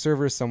the same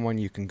server as someone,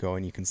 you can go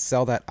and you can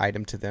sell that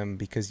item to them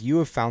because you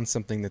have found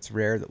something that's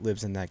rare that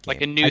lives in that game.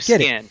 Like a new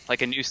skin, a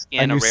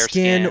rare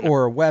skin, skin,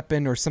 or a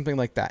weapon or something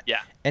like that. Yeah.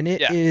 And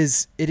it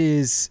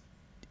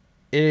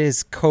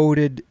is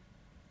coded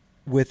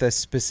with a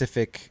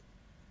specific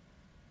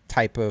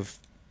type of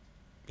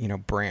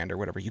brand or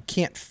whatever. You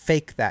can't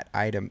fake that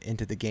item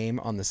into the game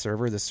on the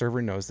server. The server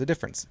knows the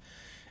difference.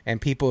 And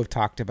people have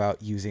talked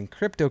about using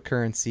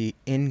cryptocurrency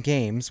in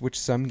games, which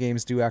some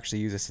games do actually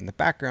use this in the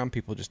background.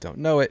 People just don't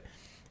know it.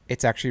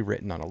 It's actually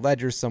written on a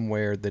ledger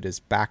somewhere that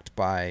is backed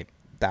by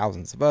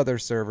thousands of other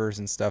servers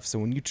and stuff. So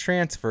when you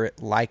transfer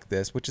it like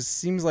this, which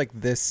seems like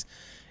this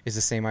is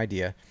the same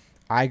idea,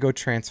 I go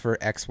transfer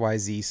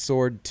XYZ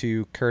sword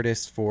to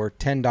Curtis for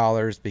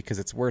 $10 because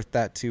it's worth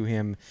that to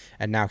him,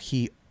 and now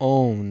he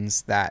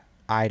owns that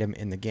item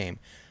in the game.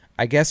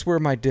 I guess where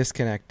my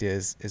disconnect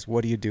is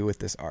what do you do with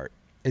this art?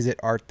 Is it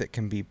art that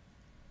can be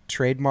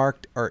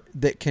trademarked or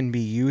that can be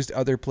used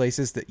other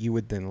places that you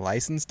would then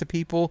license to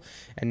people.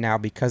 And now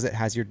because it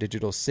has your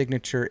digital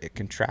signature, it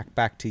can track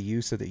back to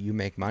you so that you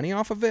make money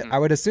off of it. I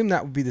would assume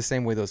that would be the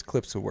same way those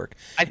clips would work.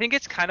 I think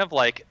it's kind of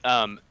like,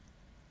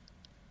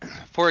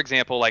 for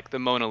example, like the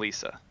Mona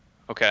Lisa.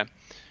 Okay.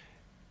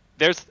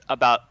 There's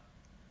about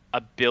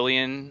 1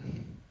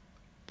 billion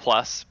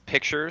plus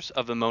pictures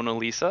of the Mona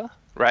Lisa,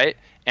 right?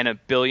 And 1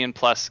 billion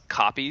plus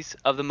copies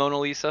of the Mona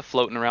Lisa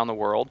floating around the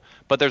world,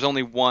 but there's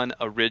only one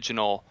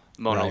original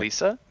Mona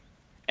Lisa.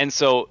 And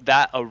so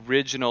that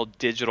original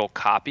digital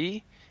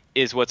copy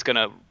is what's going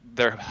to,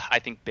 they're, I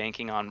think,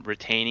 banking on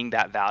retaining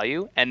that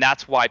value. And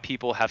that's why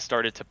people have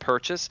started to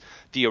purchase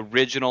the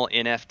original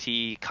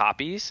NFT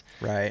copies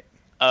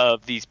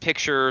of these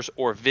pictures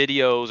or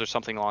videos or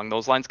something along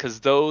those lines, because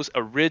those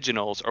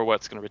originals are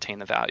what's going to retain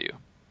the value.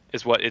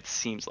 Is what it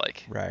seems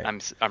like. Right. I'm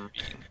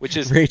reading, which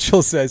is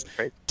Rachel says,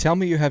 right? "Tell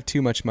me you have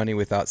too much money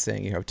without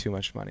saying you have too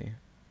much money."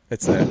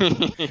 It's a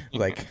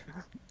like,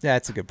 yeah,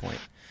 it's a good point.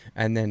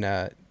 And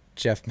then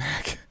Jeff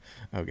Mack,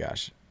 oh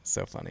gosh,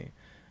 so funny.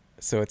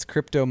 So it's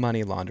crypto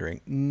money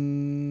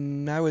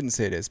laundering. I wouldn't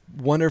say it is.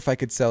 Wonder if I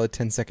could sell a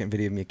 10-second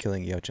video of me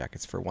killing Yo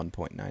Jackets for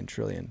 1.9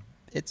 trillion.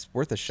 It's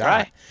worth a shot.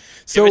 Try.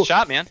 So give it a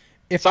shot, man.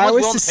 If Someone's I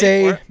was willing to to pay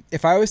say, for it.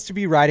 if I was to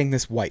be writing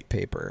this white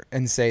paper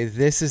and say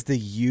this is the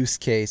use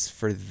case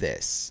for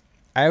this,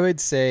 I would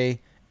say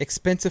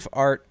expensive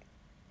art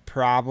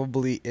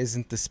probably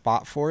isn't the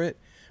spot for it,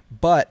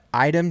 but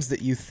items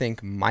that you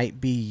think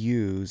might be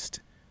used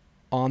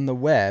on the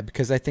web,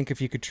 because I think if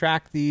you could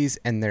track these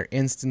and their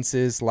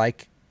instances,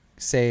 like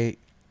say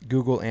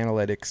Google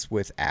Analytics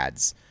with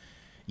ads,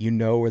 you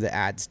know where the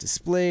ad's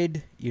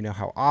displayed, you know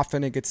how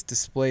often it gets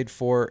displayed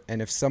for, and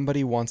if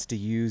somebody wants to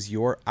use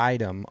your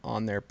item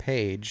on their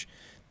page,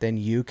 then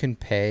you can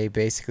pay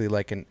basically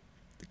like an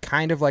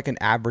kind of like an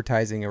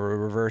advertising or a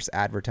reverse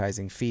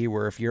advertising fee,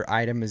 where if your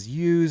item is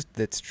used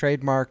that's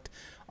trademarked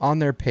on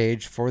their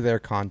page for their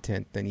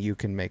content, then you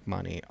can make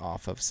money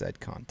off of said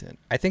content.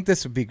 I think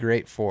this would be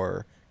great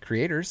for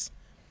creators.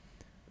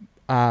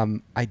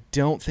 I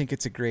don't think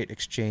it's a great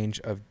exchange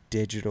of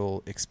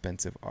digital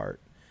expensive art.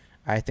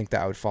 I think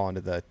that would fall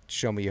into the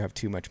show me you have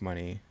too much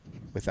money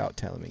without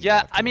telling me.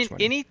 Yeah, I mean,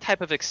 any type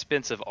of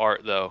expensive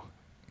art, though,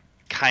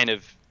 kind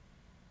of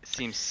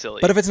seems silly.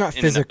 But if it's not in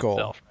and of physical,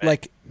 itself, right?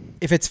 like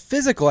if it's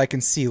physical, I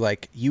can see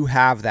like you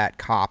have that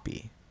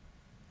copy.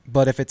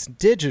 But if it's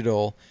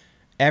digital,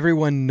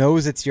 everyone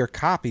knows it's your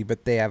copy,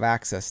 but they have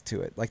access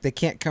to it. Like they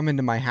can't come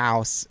into my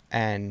house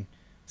and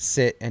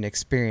sit and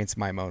experience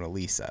my Mona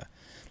Lisa.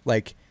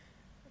 Like,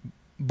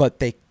 but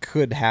they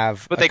could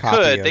have. But a they copy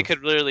could. of, They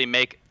could literally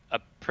make a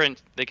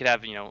print. They could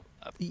have,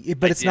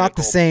 but it's not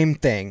the same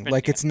thing.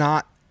 Like it's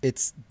not.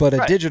 It's but a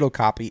Right. digital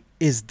copy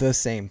is the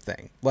same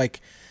thing.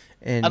 Like,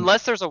 and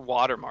unless there's a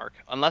watermark,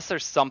 unless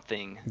there's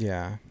something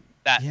yeah.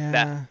 that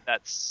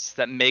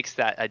makes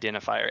that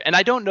identifier. And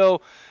I don't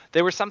know.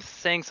 They were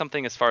saying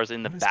something as far as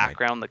in the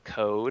background, the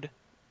code,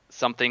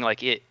 something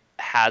like it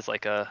has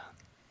like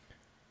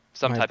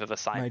some type of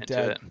assignment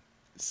to it.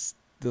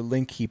 The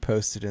link he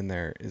posted in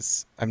there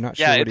is, I'm not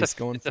Yeah, sure what it's he's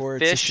going it's a for.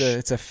 fish.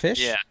 It's a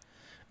fish. Yeah.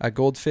 A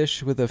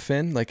goldfish with a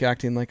fin, like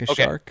acting like a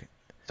shark.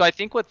 So I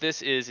think what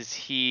this is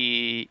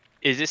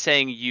this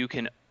saying you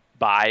can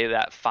buy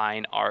that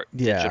fine art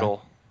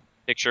digital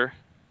picture?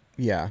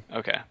 Yeah.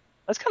 Okay.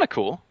 That's kind of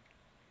cool.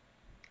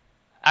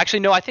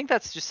 Actually, no, I think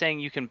that's just saying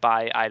you can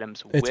buy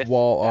items with It's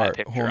wall that art,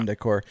 picture. home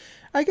decor.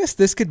 I guess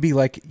this could be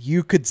like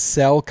you could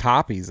sell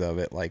copies of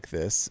it like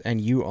this,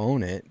 and you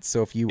own it.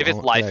 So if it's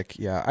own, life, like,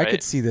 yeah, I right?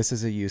 could see this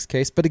as a use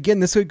case. But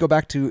again, this would go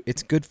back to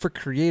it's good for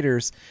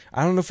creators.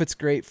 I don't know if it's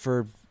great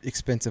for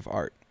expensive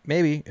art.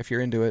 Maybe if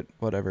you're into it,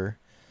 whatever.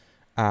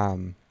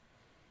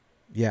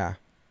 Yeah.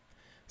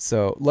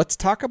 So let's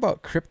talk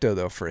about crypto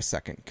though for a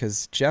second,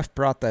 because Jeff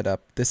brought that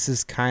up. This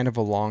is kind of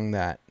along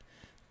that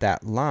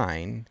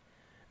line.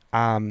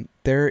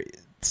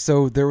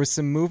 So there was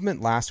some movement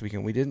last week,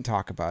 and we didn't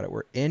talk about it,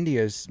 where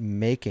India's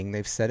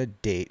they've set a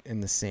date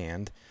in the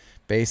sand,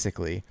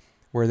 basically,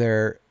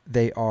 where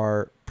they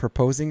are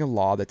proposing a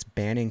law that's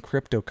banning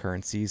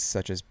cryptocurrencies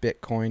such as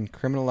Bitcoin,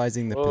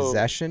 criminalizing the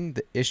possession,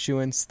 the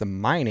issuance, the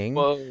mining,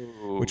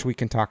 which we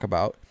can talk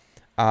about,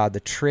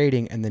 the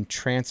trading, and then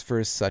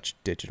transfers such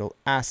digital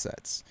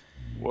assets.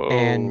 Whoa.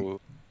 And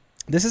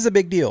this is a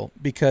big deal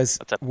because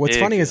what's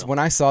funny is when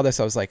I saw this,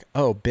 I was like,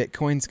 oh,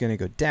 Bitcoin's going to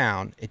go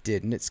down. It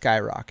didn't. It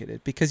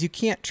skyrocketed because you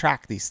can't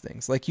track these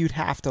things. Like you'd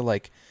have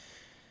to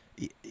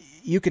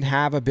you can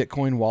have a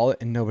Bitcoin wallet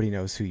and nobody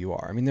knows who you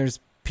are. I mean,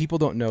 people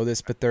don't know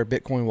this, but there are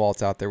Bitcoin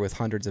wallets out there with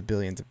hundreds of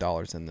billions of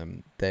dollars in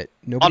them that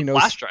nobody knows.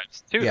 On flash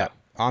drives too. Yeah.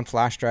 On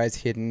flash drives,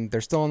 hidden. They're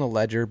still on the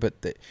ledger,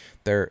 but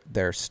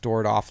they're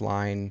stored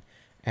offline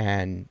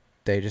and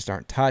they just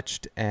aren't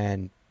touched,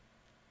 and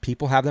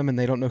people have them and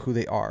they don't know who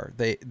they are.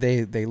 They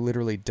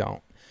literally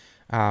don't.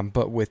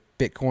 But with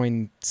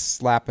Bitcoin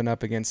slapping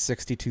up against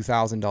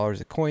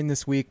 $62,000 a coin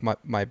this week,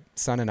 my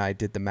son and I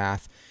did the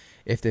math.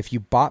 If you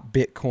bought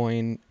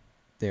Bitcoin,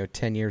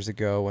 10 years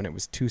ago when it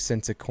was 2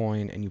 cents a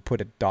coin, and you put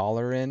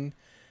 $1 in,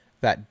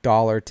 that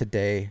dollar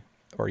today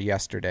or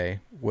yesterday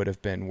would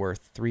have been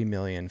worth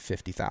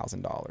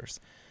 $3,050,000.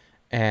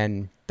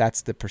 And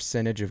that's the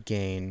percentage of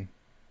gain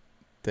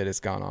that has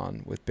gone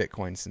on with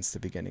Bitcoin since the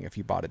beginning. If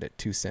you bought it at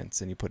 2 cents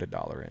and you put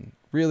 $1 in,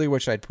 really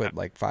wish I'd put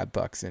like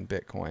 $5 in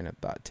Bitcoin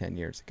about 10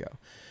 years ago,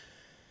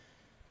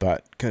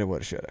 but coulda,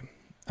 woulda, shoulda.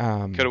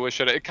 Coulda, woulda,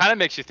 shoulda. It kind of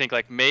makes you think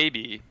like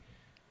maybe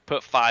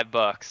put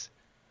 $5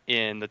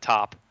 in the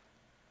top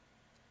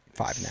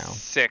 5 now.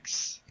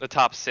 The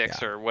top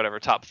six or whatever,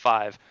 top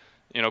 5,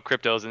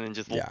 cryptos, and then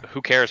just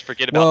who cares?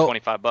 Forget about Well,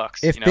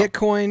 $25. If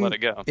Bitcoin, let it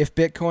go. If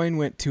Bitcoin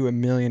went to $1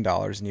 million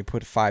and you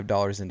put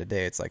 $5 in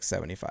today, it's like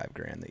 75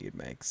 grand that you'd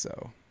make.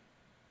 So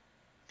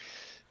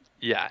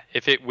yeah,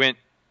 if it went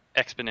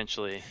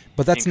exponentially,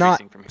 but that's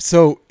not.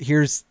 So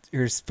here's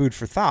food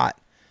for thought.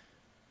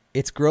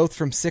 Its growth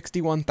from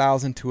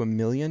 61,000 to 1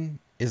 million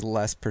is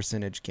less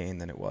percentage gain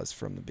than it was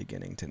from the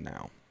beginning to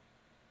now.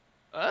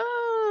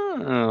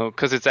 Oh,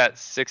 because it's at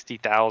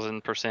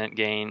 60,000%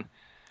 gain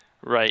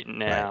right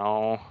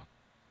now.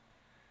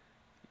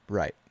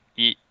 Right.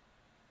 Yeah,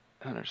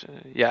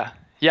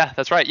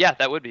 that's right. Yeah,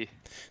 that would be.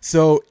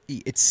 So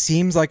it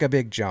seems like a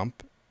big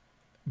jump,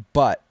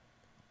 but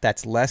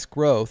that's less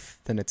growth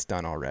than it's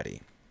done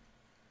already.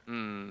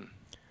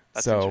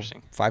 That's so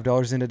interesting.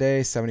 $5 in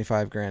today,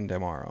 75 grand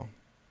tomorrow.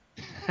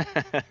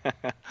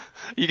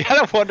 You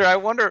gotta wonder. I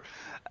wonder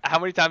how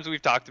many times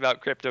we've talked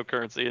about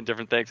cryptocurrency and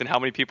different things, and how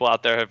many people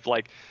out there have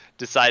like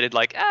decided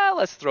like,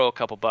 let's throw a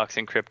couple bucks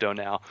in crypto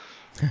now.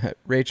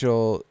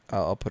 Rachel,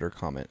 I'll put her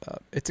comment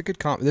up. It's a good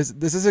this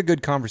is a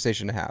good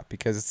conversation to have,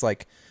 because it's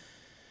like,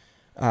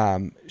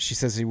 she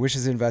says he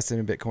wishes he invested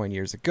in Bitcoin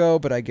years ago,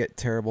 but I get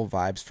terrible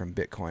vibes from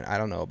Bitcoin. I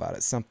don't know about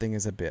it. Something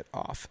is a bit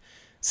off.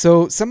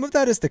 So some of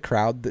that is the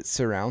crowd that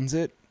surrounds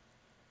it.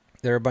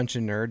 They're a bunch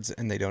of nerds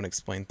and they don't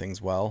explain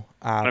things well.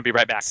 I'm gonna be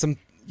right back.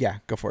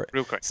 Go for it.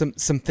 Real quick.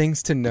 Some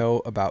things to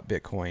know about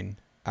Bitcoin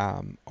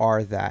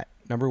are that,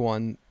 number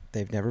one,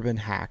 they've never been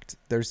hacked.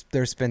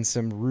 There's been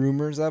some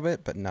rumors of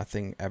it, but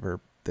nothing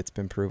ever that's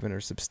been proven or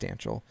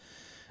substantial.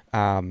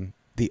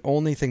 The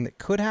only thing that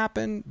could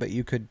happen, but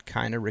you could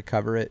kind of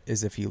recover it,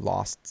 is if you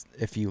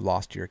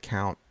lost your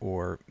account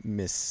or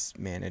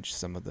mismanaged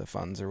some of the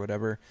funds or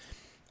whatever.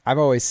 I've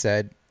always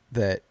said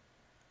that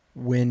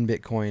when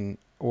Bitcoin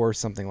or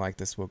something like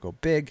this will go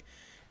big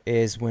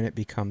is when it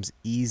becomes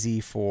easy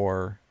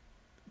for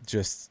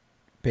just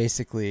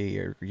basically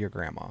your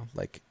grandma,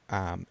 like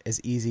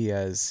as easy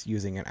as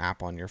using an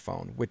app on your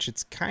phone, which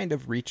it's kind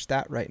of reached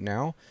that right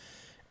now.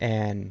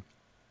 And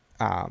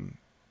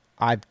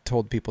I've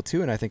told people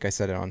too, and I think I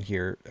said it on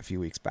here a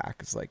few weeks back,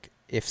 it's like,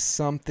 if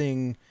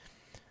something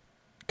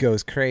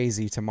goes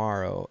crazy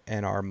tomorrow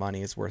and our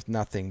money is worth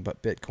nothing,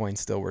 but Bitcoin's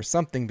still worth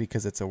something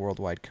because it's a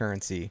worldwide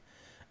currency,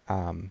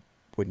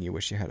 wouldn't you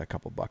wish you had a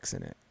couple bucks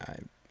in it?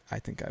 I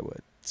think I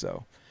would.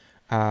 So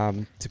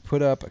to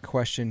put up a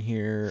question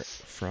here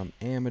from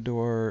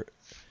Amador,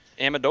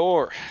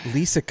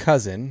 Lisa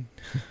Cousin,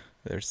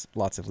 there's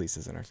lots of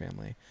Lisas in our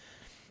family,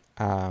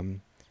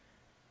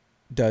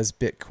 does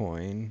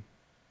Bitcoin,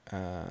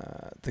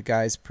 the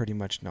guy's pretty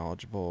much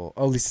knowledgeable.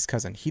 Oh, Lisa's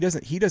cousin. He does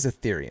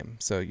Ethereum.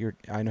 So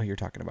I know who you're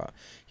talking about.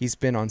 He's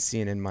been on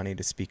CNN Money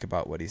to speak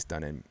about what he's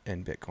done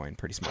in Bitcoin.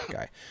 Pretty smart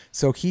guy.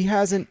 So he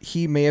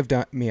may have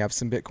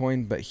some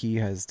Bitcoin, but he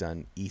has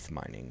done ETH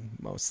mining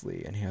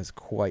mostly, and he has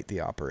quite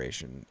the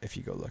operation if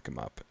you go look him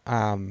up.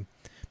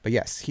 But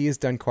yes, he has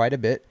done quite a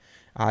bit.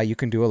 You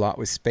can do a lot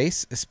with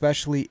space,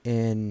 especially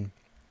in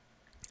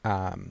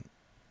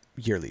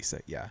your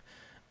Lisa. Yeah.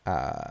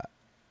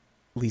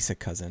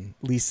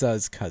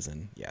 Lisa's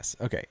cousin. Yes.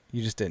 Okay.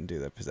 You just didn't do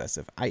the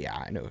possessive.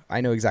 I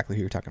know exactly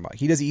who you're talking about.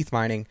 He does ETH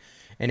mining.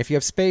 And if you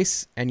have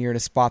space and you're in a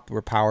spot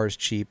where power is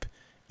cheap,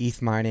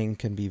 ETH mining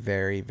can be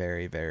very,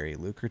 very, very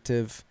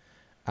lucrative.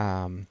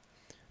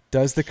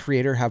 Does the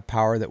creator have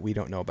power that we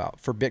don't know about?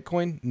 For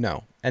Bitcoin?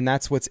 No. And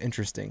that's what's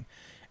interesting.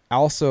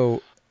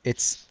 Also,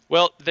 it's...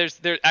 Well,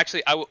 there's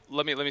actually,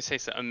 let me say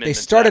something. They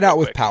started out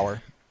with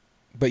power,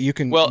 but you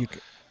can...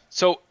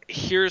 So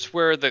here's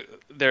where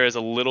there is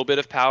a little bit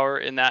of power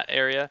in that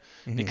area,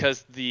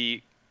 because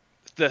the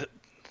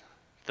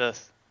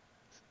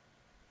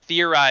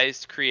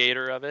theorized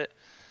creator of it,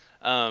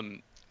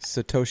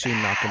 Satoshi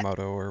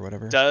Nakamoto or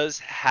whatever, does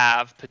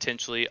have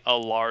potentially a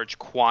large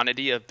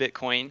quantity of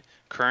Bitcoin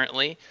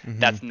currently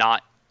that's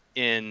not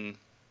in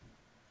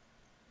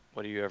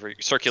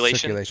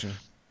circulation.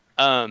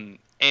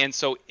 And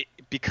so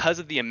because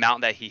of the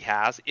amount that he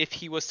has, if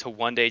he was to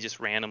one day just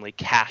randomly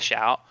cash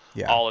out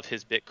all of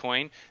his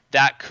Bitcoin,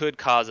 that could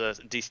cause a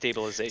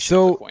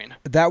destabilization of the coin.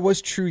 That was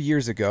true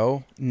years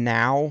ago.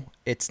 Now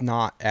it's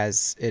not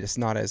as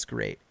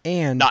great,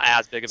 and not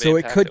as big of an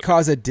impact. So it could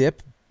cause a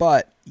dip,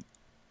 but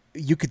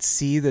you could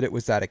see that it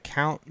was that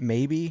account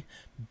maybe,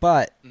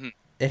 but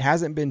it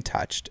hasn't been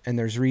touched, and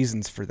there's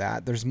reasons for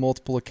that. There's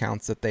multiple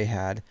accounts that they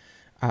had.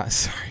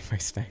 Sorry, my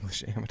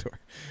Spanglish Amador.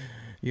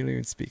 You don't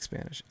even speak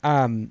Spanish.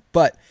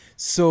 But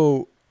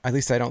so at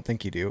least I don't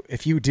think you do.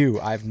 If you do,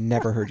 I've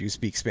never heard you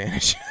speak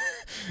Spanish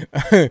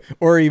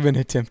or even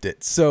attempt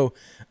it. So,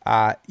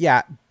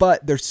 but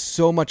there's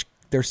so much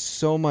there's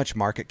so much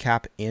market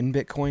cap in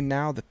Bitcoin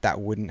now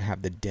that wouldn't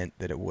have the dent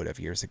that it would have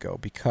years ago,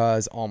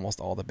 because almost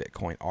all the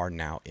Bitcoin are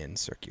now in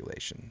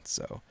circulation.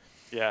 So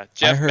yeah,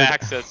 Jeff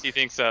Mack says he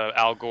thinks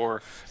Al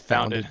Gore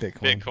founded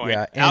Bitcoin.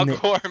 Yeah, Al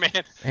Gore,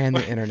 man, and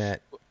the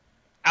internet.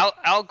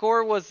 Al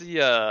Gore was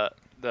the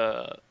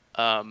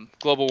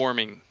global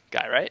warming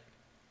guy, right?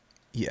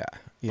 Yeah.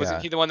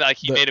 Wasn't he the one that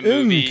he made a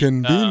movie?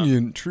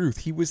 Inconvenient Truth.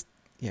 He was.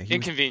 Yeah,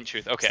 Inconvenient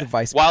Truth. Okay. The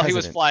vice While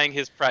president. he was flying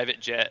his private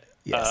jet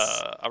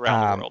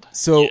around the world.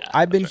 So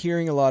I've been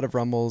hearing a lot of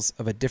rumbles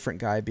of a different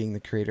guy being the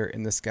creator,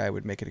 and this guy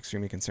would make it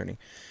extremely concerning.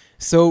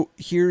 So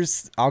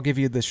I'll give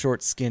you the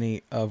short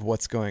skinny of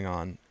what's going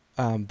on.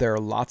 There are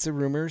lots of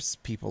rumors.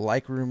 People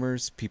like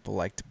rumors. People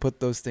like to put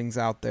those things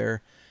out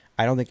there.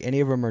 I don't think any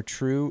of them are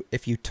true.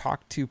 If you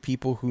talk to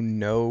people who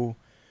know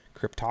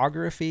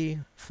cryptography,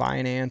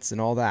 finance, and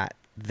all that,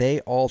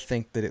 they all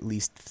think that at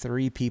least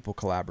 3 people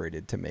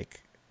collaborated to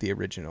make the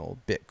original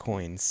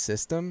Bitcoin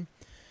system.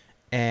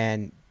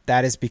 And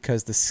that is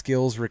because the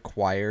skills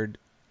required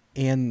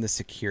and the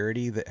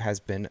security that has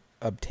been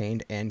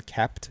obtained and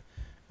kept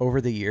over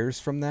the years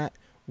from that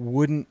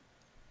wouldn't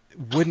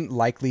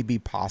likely be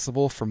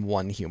possible from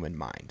one human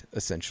mind,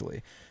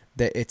 essentially.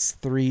 That it's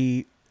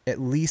at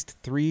least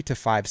 3 to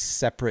 5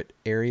 separate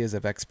areas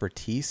of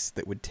expertise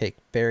that would take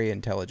very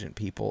intelligent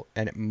people,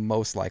 and it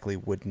most likely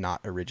would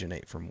not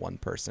originate from one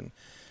person.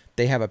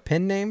 They have a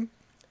pen name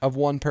of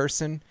one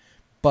person,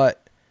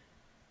 but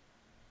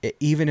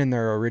even in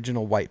their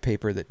original white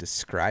paper that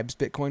describes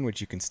Bitcoin,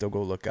 which you can still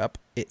go look up,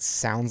 it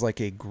sounds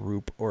like a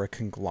group or a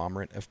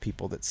conglomerate of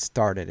people that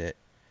started it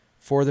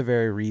for the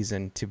very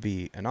reason to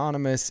be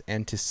anonymous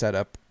and to set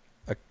up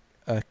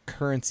a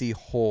currency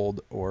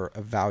hold or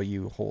a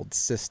value hold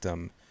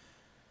system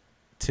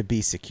to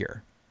be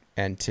secure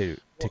and to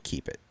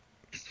keep it.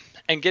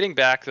 And getting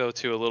back, though,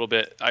 to a little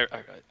bit,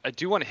 I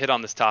do want to hit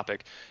on this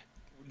topic.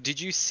 Did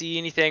you see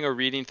anything or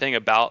read anything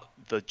about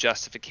the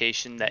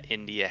justification that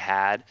India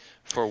had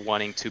for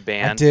wanting to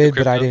ban? I did,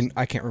 but I didn't.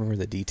 I can't remember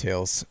the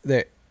details.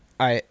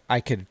 I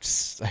could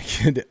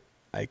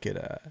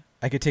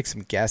take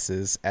some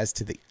guesses as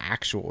to the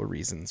actual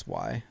reasons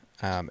why,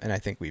 and I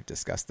think we've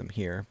discussed them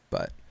here.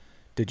 But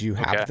did you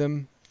have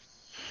them?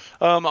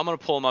 I'm going to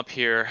pull them up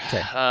here.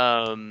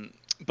 Okay.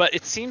 But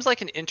it seems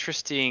like an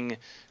interesting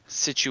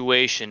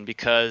situation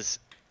because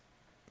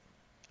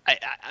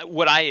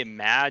what I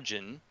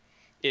imagine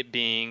it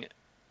being,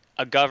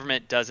 a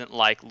government doesn't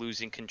like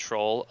losing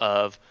control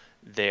of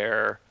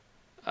their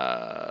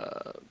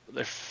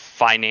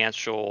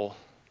financial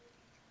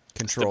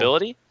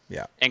stability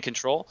and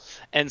control.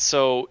 And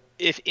so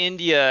if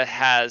India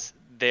has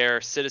their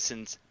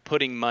citizens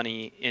putting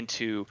money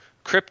into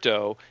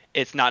crypto,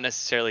 it's not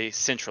necessarily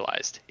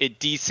centralized. It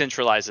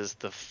decentralizes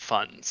the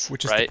funds,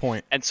 which is right? the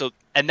point.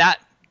 And that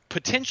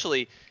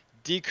potentially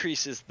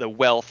decreases the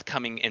wealth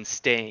coming and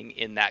staying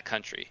in that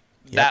country.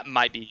 Yep. That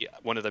might be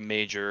one of the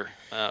major.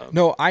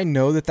 No, I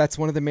know that's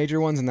one of the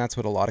major ones, and that's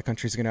what a lot of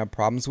countries are going to have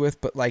problems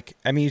with. But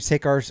you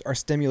take our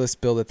stimulus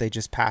bill that they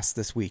just passed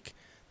this week,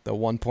 the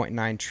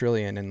 1.9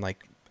 trillion, and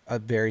a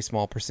very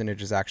small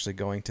percentage is actually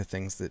going to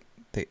things that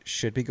they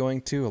should be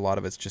going to. A lot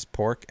of it's just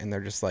pork, and they're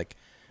just like,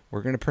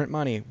 we're going to print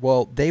money.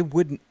 Well, they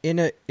wouldn't in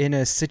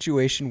a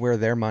situation where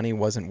their money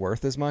wasn't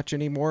worth as much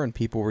anymore, and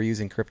people were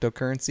using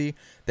cryptocurrency,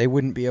 they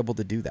wouldn't be able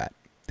to do that.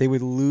 They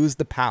would lose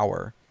the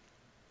power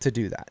to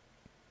do that.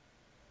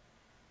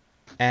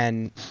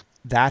 And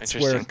that's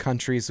where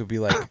countries would be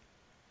like,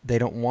 they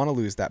don't want to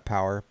lose that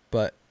power.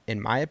 But in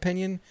my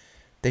opinion,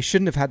 they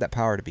shouldn't have had that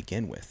power to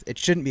begin with. It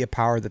shouldn't be a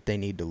power that they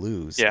need to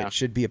lose. Yeah. It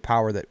should be a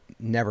power that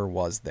never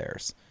was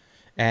theirs.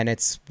 And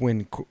it's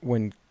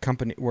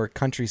where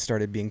countries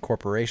started being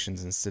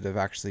corporations instead of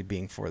actually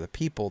being for the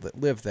people that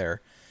live there,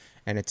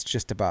 and it's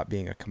just about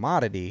being a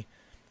commodity,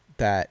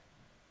 that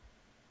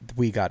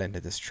we got into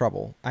this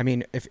trouble. I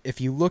mean,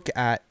 if you look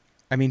at,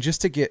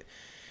 just to get,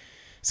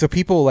 so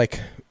people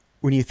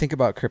when you think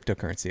about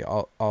cryptocurrency,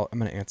 I'm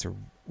going to answer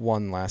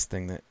one last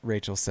thing that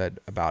Rachel said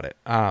about it.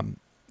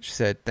 She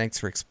said, "Thanks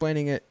for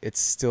explaining it. It's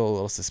still a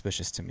little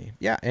suspicious to me."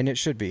 Yeah, and it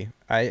should be.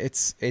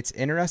 It's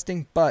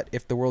interesting, but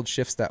if the world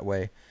shifts that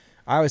way,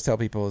 I always tell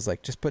people is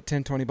just put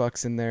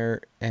 $10-20 in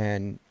there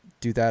and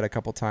do that a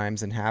couple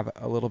times and have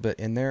a little bit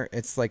in there.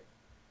 It's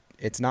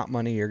it's not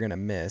money you're gonna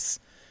miss,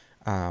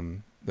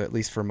 at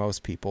least for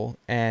most people,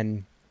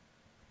 and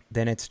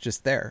then it's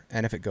just there.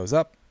 And if it goes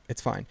up,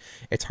 it's fine.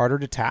 It's harder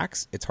to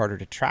tax. It's harder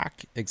to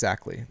track.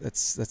 Exactly.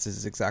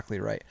 That's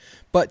exactly right.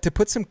 But to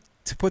put some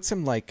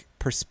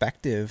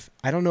perspective,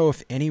 I don't know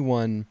if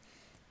anyone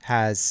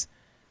has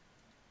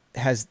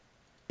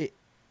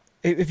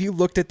if you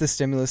looked at the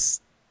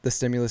stimulus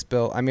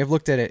bill. I've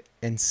looked at it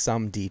in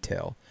some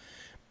detail,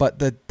 but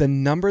the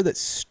number that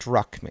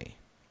struck me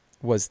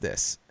was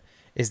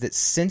is that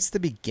since the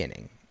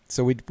beginning,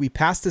 so we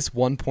passed this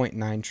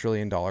 $1.9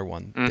 trillion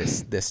one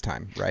this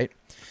time, right?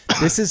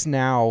 This is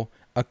now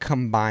a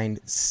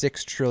combined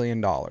 $6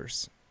 trillion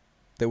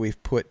that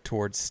we've put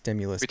towards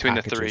stimulus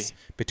packages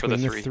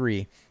between the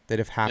three that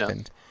have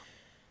happened.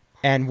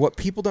 Yeah. And what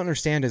people don't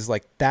understand is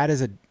that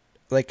is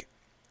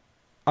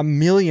a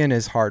million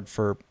is hard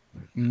for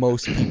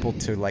most people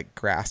to like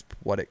grasp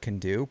what it can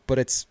do, but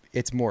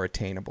it's more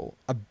attainable.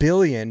 A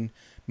billion,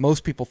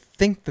 most people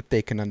think that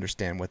they can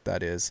understand what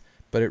that is,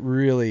 but it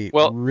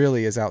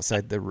really is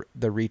outside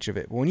the reach of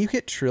it. When you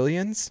hit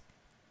trillions,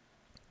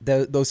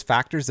 those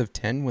factors of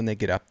 10 when they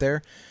get up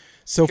there.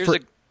 So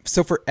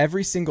for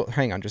every single,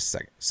 hang on just a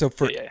second. So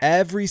for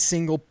every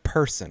single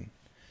person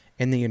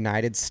in the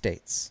United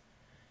States,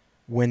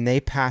 when they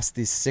pass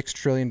these $6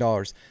 trillion,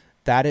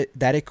 that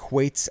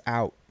equates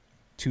out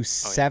to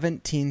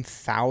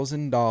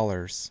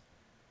 $17,000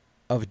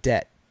 of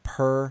debt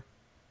per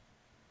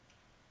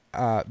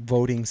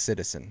voting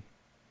citizen.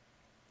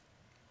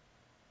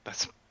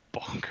 That's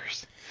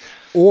bonkers.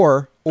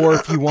 Or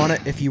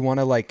if you want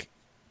to like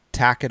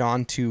tack it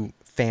on to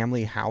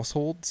family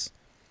households,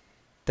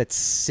 that's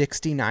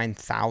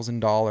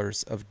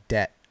 $69,000 of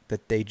debt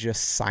that they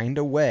just signed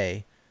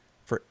away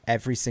for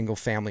every single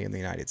family in the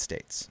United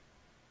States.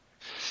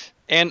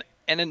 And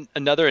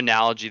another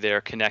analogy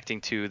there,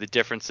 connecting to the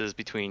differences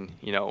between,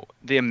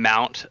 the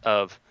amount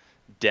of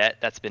debt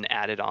that's been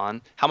added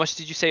on. How much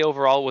did you say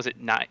overall? Was it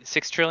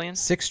 6 trillion?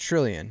 6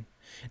 trillion.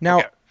 Now,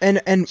 okay.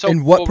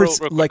 and what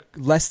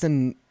less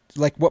than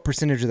like what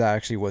percentage of that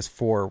actually was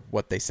for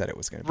what they said it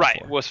was going to be?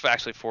 Right, for? Was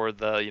actually for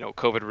the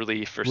COVID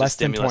relief versus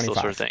stimulus, those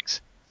sort of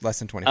things. Less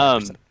than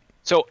 25%.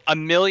 So a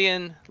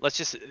million. Let's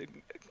just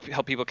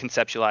help people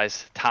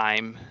conceptualize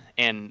time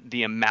and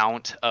the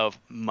amount of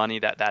money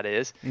that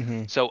is.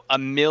 Mm-hmm. So a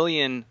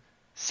million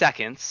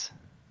seconds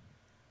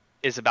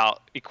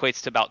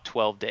equates to about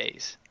 12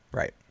 days.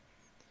 Right.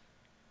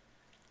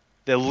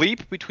 The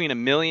leap between a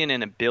million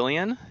and a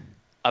billion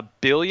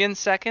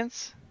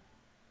seconds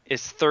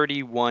is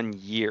 31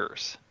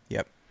 years.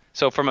 Yep.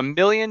 So from a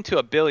million to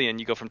a billion,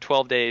 you go from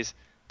 12 days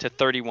to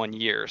 31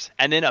 years.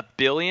 And then a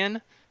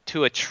billion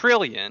to a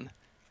trillion,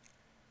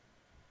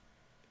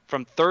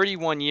 from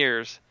 31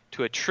 years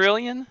to a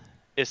trillion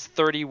is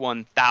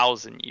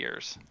 31,000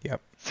 years.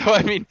 Yep. So,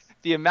 I mean,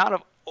 the amount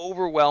of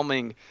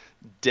overwhelming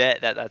debt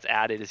that's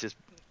added is just,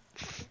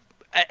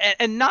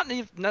 and not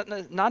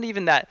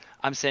even that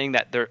I'm saying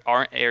that there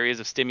aren't areas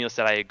of stimulus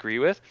that I agree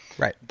with.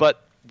 Right.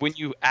 But when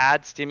you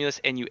add stimulus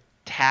and you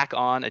tack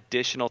on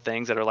additional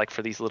things that are like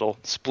for these little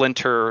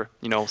splinter,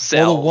 cells.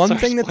 Well, the one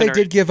thing that they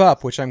did give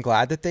up, which I'm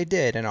glad that they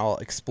did, and I'll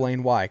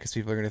explain why, because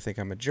people are going to think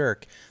I'm a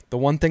jerk. The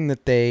one thing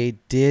that they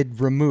did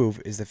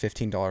remove is the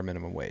 $15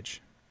 minimum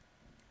wage.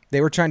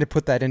 They were trying to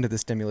put that into the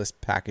stimulus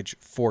package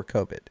for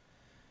COVID.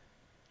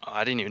 Oh,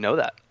 I didn't even know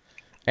that.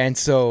 And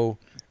so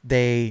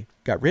they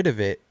got rid of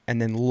it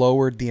and then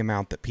lowered the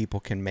amount that people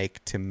can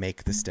make to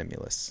make the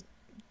stimulus.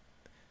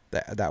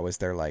 That was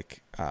their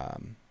like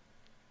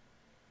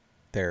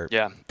their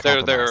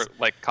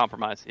like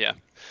compromise. Yeah.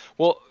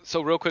 Well,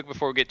 so real quick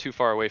before we get too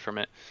far away from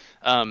it,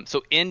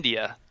 so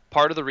India,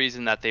 part of the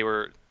reason that they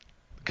were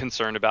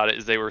concerned about it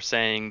is they were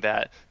saying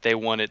that they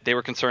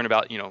were concerned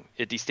about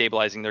it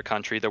destabilizing their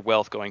country, their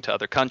wealth going to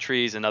other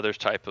countries and other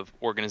type of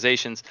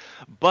organizations.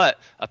 But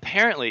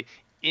apparently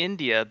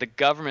India, the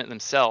government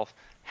themselves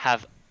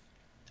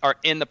are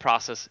in the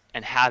process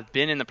and have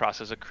been in the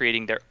process of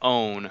creating their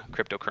own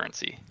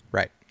cryptocurrency.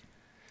 Right.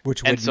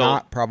 Which would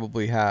not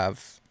probably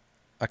have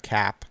a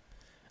cap,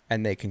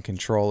 and they can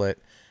control it.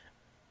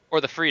 Or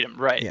the freedom,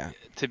 right? Yeah.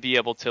 To be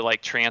able to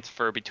like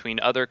transfer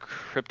between other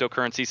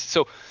cryptocurrencies.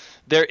 So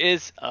there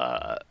is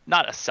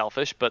not a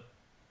selfish, but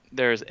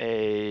there's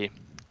a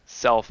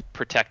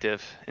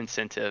self-protective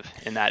incentive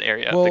in that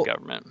area of the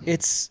government.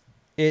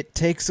 It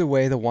takes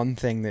away the one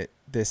thing that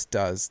this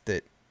does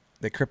that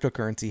the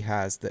cryptocurrency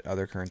has that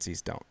other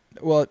currencies don't.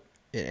 Well,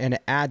 and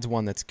it adds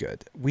one that's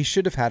good. We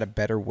should have had a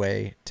better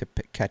way to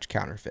catch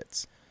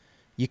counterfeits.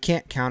 You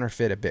can't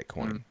counterfeit a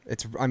Bitcoin.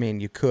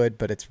 You could,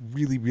 but it's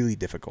really, really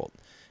difficult.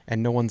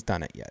 And no one's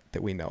done it yet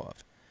that we know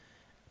of.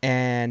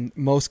 And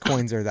most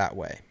coins are that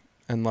way,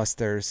 unless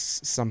there's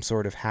some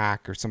sort of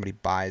hack or somebody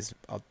buys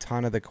a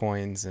ton of the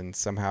coins and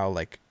somehow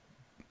like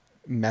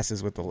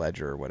messes with the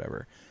ledger or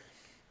whatever.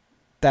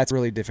 That's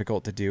really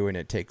difficult to do, and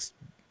it takes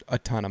a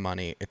ton of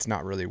money. It's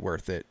not really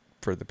worth it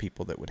for the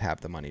people that would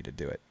have the money to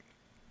do it.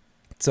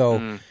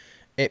 So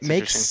it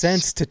makes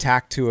sense to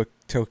tack to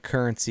a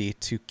currency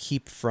to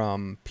keep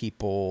from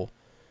people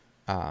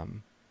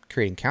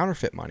creating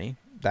counterfeit money.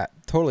 That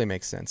totally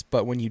makes sense.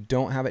 But when you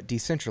don't have it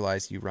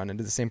decentralized, you run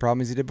into the same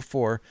problem as you did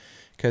before.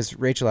 Because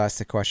Rachel asked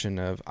the question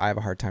of, I have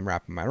a hard time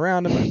wrapping my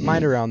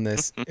mind around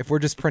this. If we're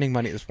just printing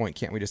money at this point,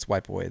 can't we just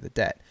wipe away the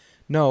debt?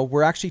 No,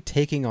 we're actually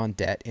taking on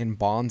debt in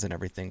bonds and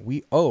everything.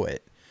 We owe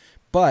it.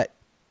 But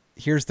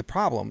here's the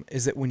problem,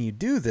 is that when you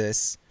do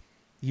this,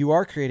 you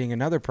are creating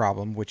another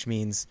problem, which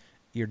means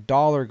your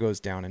dollar goes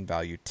down in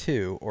value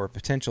too, or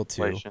potential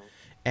to. Inflation.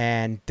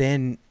 And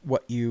then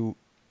what you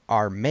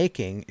are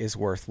making is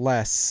worth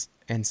less.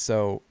 And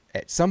so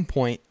at some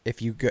point,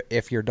 if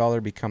your dollar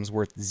becomes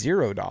worth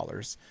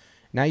 $0,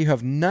 now you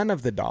have none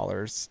of the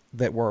dollars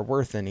that were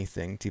worth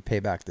anything to pay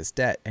back this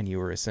debt. And you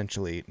are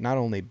essentially not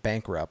only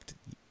bankrupt,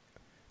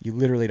 you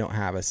literally don't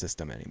have a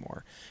system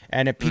anymore.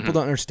 And if people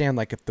don't understand,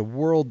 like if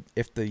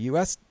the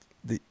U.S.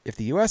 if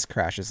the U.S.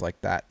 crashes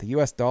like that, the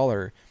U.S.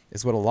 dollar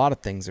is what a lot of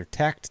things are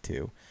tacked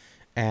to,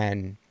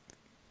 and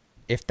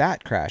if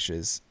that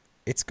crashes,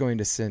 it's going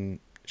to send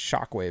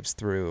shockwaves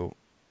through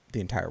the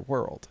entire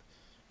world.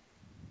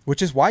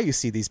 Which is why you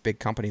see these big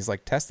companies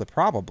like Tesla,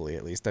 probably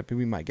at least, that would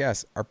be my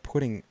guess, are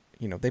putting,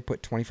 they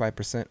put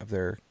 25% of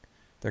their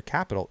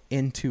capital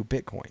into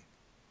Bitcoin.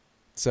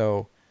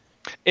 So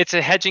it's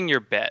a hedging your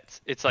bets.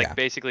 It's like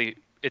basically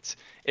it's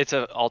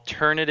an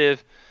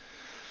alternative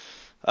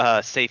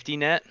safety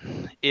net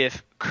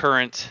if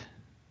current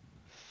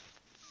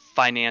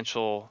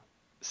financial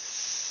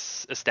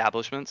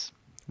establishments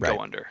go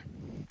under,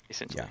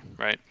 essentially,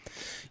 right?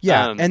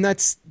 Yeah, and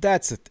that's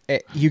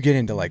you get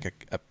into like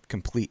a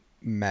complete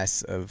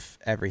mess of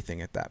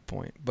everything at that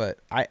point. But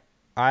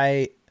I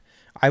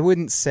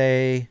wouldn't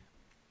say,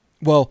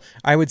 well,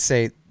 I would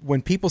say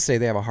when people say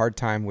they have a hard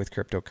time with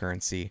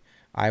cryptocurrency,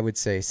 I would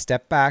say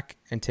step back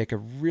and take a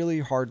really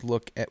hard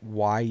look at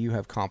why you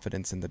have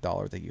confidence in the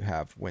dollar that you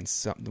have when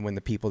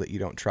the people that you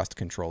don't trust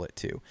control it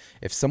too.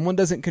 If someone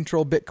doesn't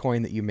control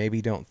Bitcoin that you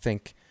maybe don't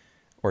think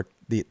or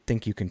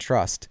think you can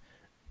trust,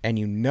 and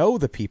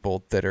the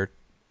people that are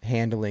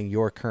handling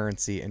your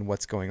currency and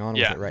what's going on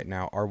with it right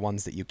now are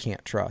ones that you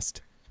can't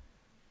trust.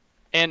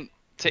 And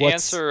to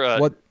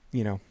answer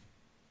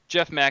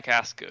Jeff Mack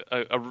asked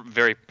a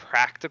very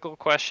practical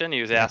question.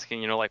 He was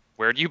asking, like,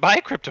 where do you buy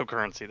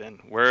cryptocurrency then?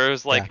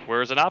 Where's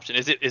an option?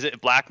 Is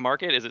it black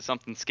market? Is it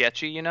something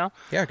sketchy, Yeah,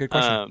 good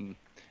question.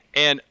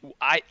 And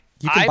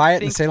you can buy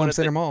it in Salem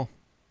Center Mall.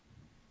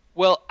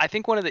 Well, I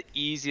think one of the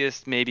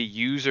easiest, maybe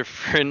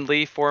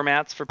user-friendly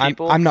formats for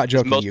people. I'm not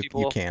joking.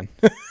 You can.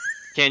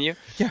 Can you?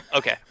 Yeah.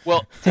 Okay.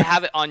 Well, to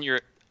have it on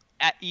your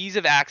at ease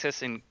of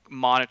access and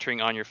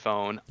monitoring on your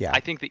phone, I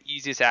think the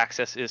easiest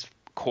access is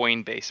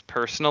Coinbase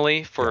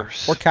personally for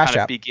or Cash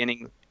App.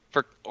 Beginning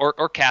for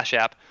or Cash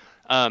App.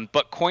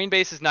 But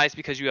Coinbase is nice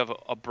because you have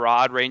a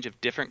broad range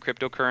of different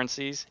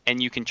cryptocurrencies,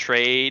 and you can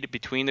trade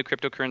between the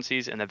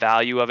cryptocurrencies and the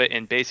value of it.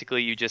 And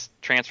basically, you just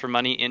transfer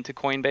money into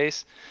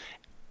Coinbase.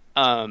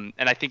 And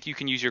I think you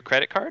can use your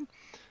credit card,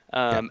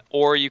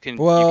 or you can.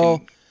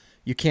 Well,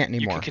 you can't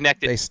anymore. You can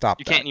connect it. They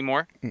stopped. You can't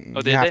anymore. Mm-mm.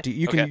 Oh, you have to.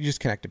 You can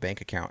just connect a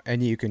bank account,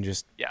 and you can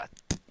just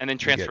and then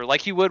transfer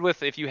like you would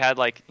with if you had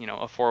like a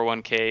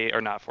 401k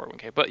or not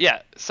 401k, but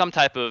some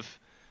type of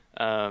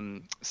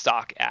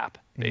stock app.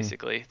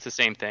 Basically, it's the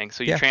same thing.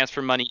 So you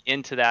transfer money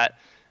into that,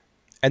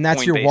 and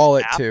that's Coinbase your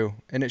wallet app, too,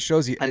 and it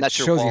shows you. And it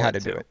shows you how to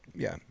do it.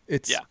 Yeah,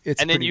 it's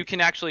and then you can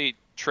actually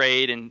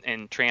trade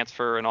and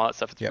transfer and all that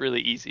stuff. It's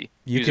really easy,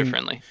 user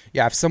friendly.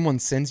 Yeah, if someone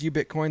sends you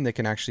Bitcoin, they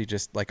can actually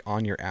just like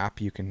on your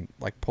app, you can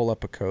like pull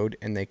up a code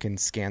and they can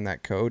scan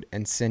that code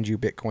and send you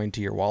Bitcoin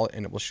to your wallet,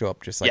 and it will show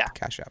up just like the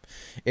Cash App.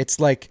 It's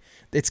like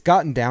it's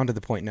gotten down to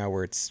the point now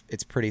where it's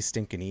pretty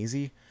stinking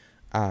easy.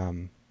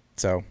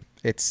 So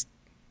it's.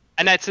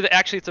 And it's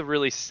a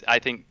really, I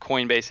think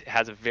Coinbase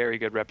has a very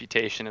good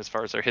reputation as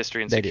far as their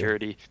history and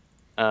security.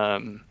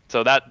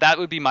 So that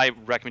would be my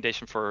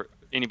recommendation for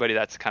anybody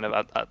that's kind of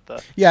at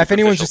the if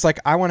anyone's just like,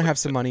 I want to have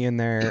some money in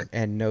there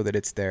and know that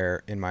it's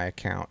there in my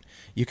account,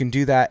 you can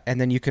do that, and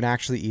then you can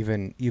actually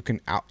you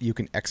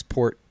can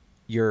export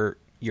your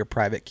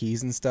private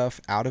keys and stuff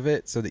out of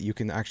it so that you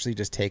can actually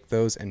just take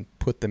those and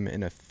put them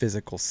in a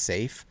physical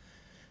safe.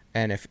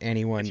 And if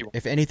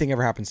anything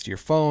ever happens to your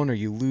phone or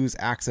you lose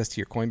access to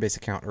your Coinbase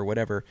account or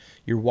whatever,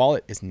 your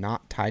wallet is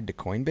not tied to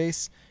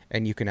Coinbase,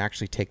 and you can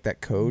actually take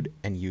that code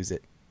and use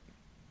it.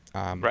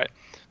 Right.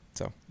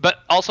 So,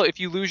 but also if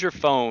you lose your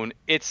phone,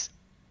 it's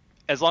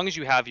as long as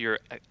you have your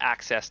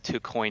access to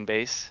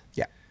Coinbase.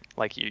 Yeah.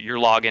 Like your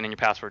login and your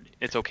password,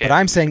 it's okay. But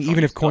I'm saying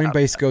even if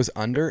Coinbase goes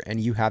under and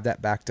you have that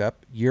backed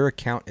up, your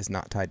account is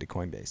not tied to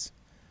Coinbase.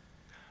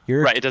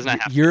 It does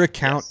not have your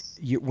account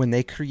when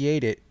they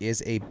create it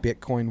is a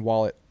Bitcoin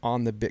wallet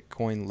on the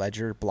Bitcoin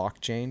Ledger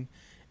blockchain,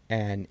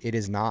 and it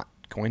is not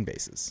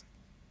Coinbase's.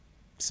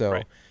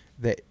 So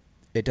that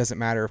it doesn't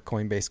matter if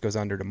Coinbase goes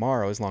under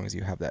tomorrow as long as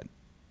you have that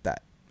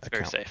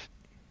account. Very safe.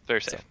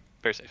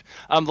 Very safe.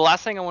 The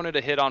last thing I wanted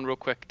to hit on real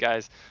quick,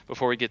 guys,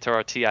 before we get to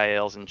our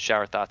TILs and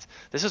shower thoughts.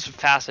 This is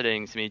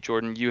fascinating to me,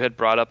 Jordan. You had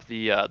brought up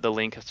the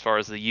link as far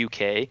as the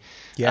UK,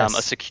 a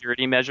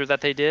security measure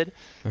that they did,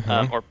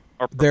 or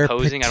they're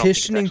proposing.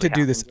 petitioning to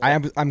do this.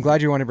 I'm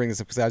glad you want to bring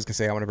this up because I was going to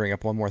say I want to bring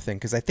up one more thing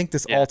because I think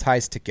this all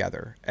ties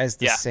together as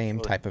the same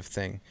type of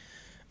thing.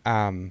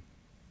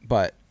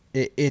 But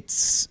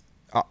it's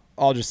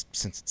I'll just,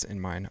 since it's in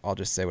mine, I'll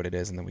just say what it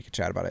is and then we can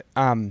chat about it.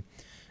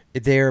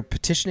 They're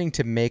petitioning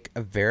to make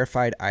a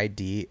verified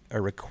ID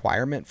a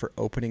requirement for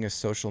opening a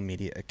social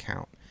media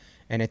account,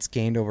 and it's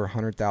gained over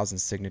 100,000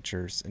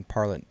 signatures, and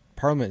Parliament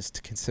is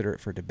to consider it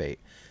for debate.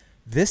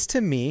 This,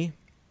 to me,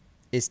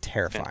 is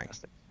terrifying.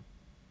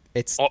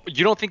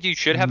 You don't think you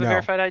should have a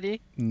verified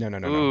ID? No.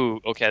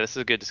 Ooh, okay, this is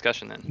a good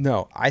discussion then.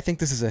 No, I think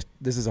this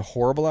is a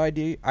horrible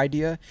idea,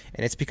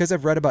 and it's because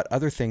I've read about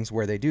other things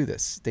where they do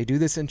this. They do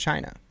this in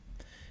China,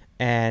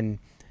 and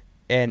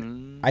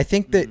I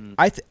think that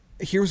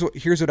Here's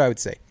what I would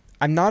say.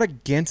 I'm not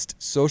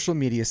against social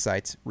media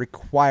sites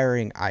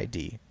requiring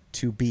ID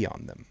to be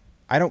on them.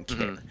 I don't care.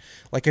 Mhm.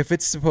 Like if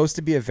it's supposed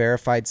to be a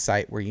verified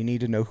site where you need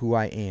to know who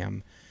I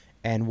am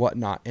and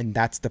whatnot, and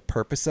that's the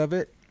purpose of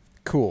it,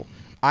 cool.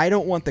 I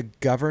don't want the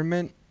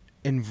government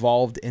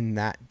involved in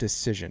that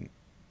decision.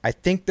 I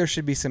think there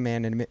should be some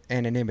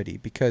anonymity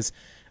because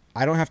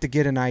I don't have to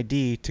get an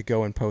ID to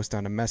go and post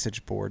on a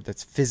message board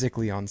that's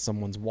physically on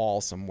someone's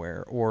wall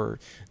somewhere, or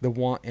the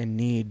want and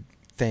need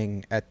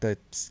thing at the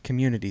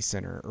community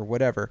center or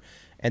whatever.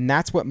 And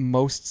that's what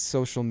most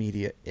social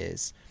media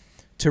is.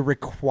 To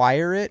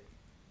require it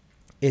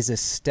is a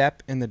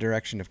step in the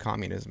direction of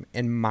communism,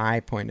 in my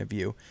point of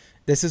view.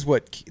 This is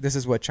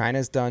what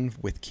China's done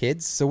with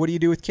kids. So what do you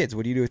do with kids?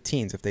 What do you do with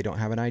teens if they don't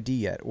have an ID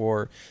yet,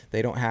 or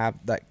they don't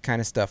have that kind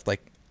of stuff?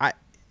 Like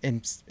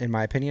in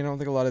my opinion, I don't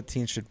think a lot of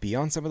teens should be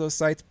on some of those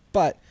sites,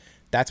 but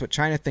that's what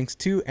China thinks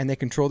too, and they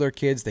control their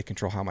kids. They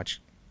control how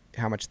much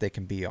they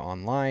can be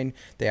online.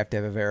 They have to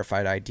have a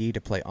verified ID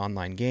to play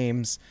online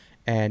games,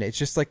 and it's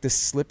just like this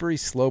slippery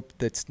slope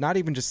that's not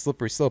even just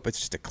slippery slope, it's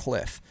just a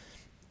cliff.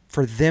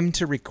 For them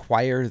to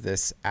require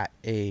this at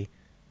a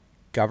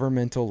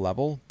governmental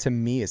level, to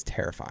me, is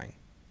terrifying.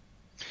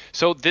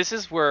 So this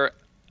is where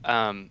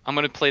I'm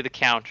going to play the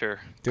contra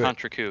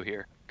coup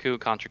here,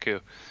 contra coup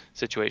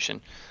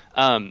situation.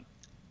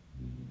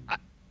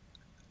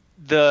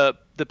 The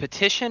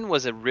petition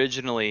was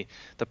originally,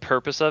 the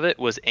purpose of it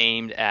was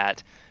aimed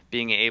at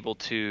being able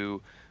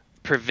to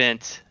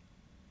prevent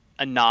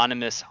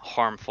anonymous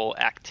harmful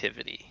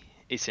activity,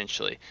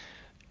 essentially.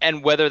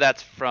 And whether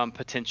that's from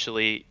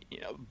potentially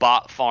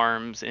bot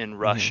farms in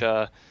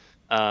Russia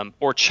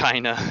or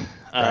China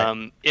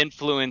Right.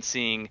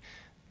 influencing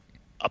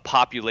a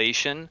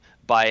population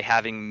by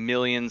having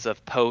millions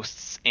of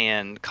posts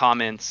and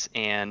comments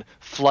and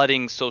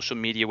flooding social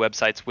media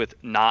websites with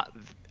not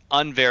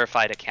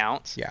unverified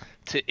accounts Yeah.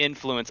 to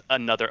influence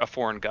a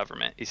foreign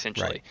government,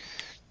 essentially. Right.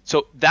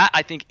 So that,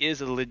 I think,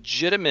 is a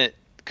legitimate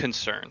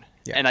concern.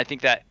 Yeah. And I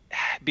think that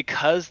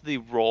because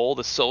the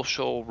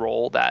social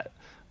role that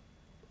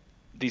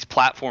these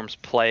platforms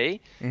play,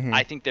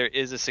 I think there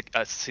is a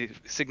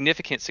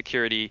significant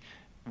security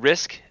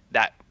risk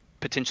that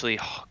potentially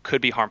could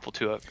be harmful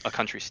to a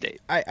country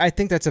state. I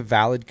think that's a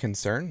valid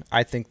concern.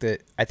 I think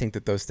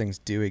that those things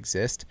do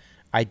exist.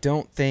 I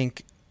don't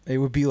think it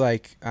would be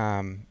like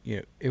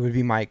it would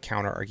be my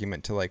counter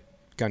argument to like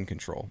gun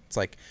control. It's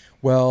like,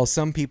 well,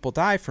 some people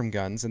die from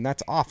guns and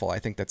that's awful. I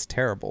think that's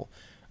terrible.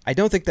 I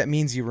don't think that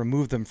means you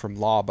remove them from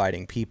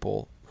law-abiding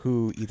people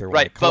who either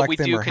want to collect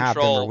them or have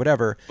them or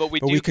whatever. But we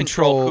do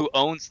control who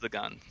owns the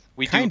gun.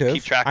 We do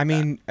keep track of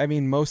that. I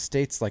mean, most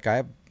states, like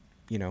for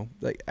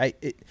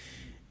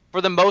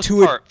the most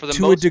part,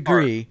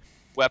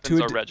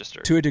 weapons are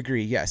registered. To a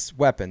degree, yes,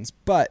 weapons.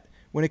 But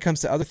when it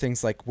comes to other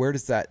things, like where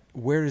does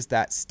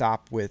that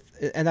stop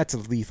with? And that's a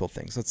lethal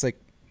thing. So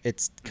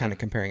it's kind of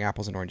comparing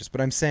apples and oranges.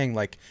 But I'm saying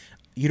like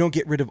you don't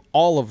get rid of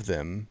all of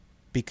them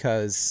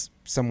because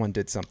someone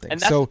did something. And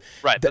that's, so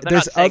right,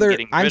 there's other.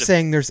 I'm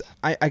saying there's.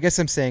 I guess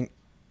I'm saying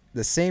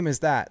the same as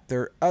that.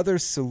 There are other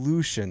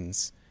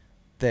solutions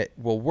that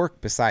will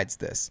work besides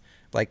this.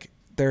 Like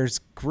there's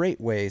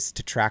great ways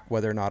to track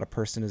whether or not a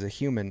person is a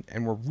human,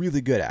 and we're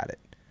really good at it.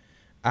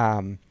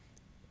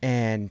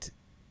 And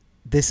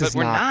this but is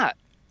we're not. not.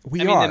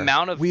 We I mean, are. the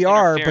amount of we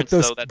are. But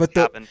interference, though, that's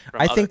happened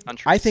from other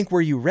countries. I think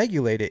where you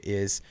regulate it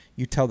is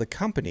you tell the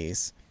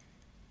companies,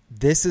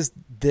 this is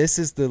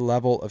the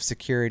level of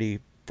security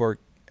for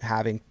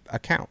having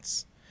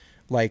accounts,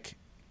 like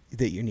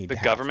that you need. The to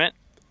have. government.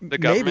 The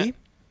government. Maybe.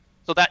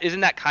 So isn't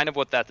that kind of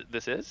what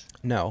this is?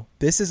 No,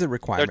 this is a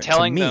requirement. They're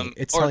telling to me. them,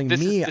 It's or telling this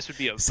me. this would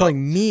be a it's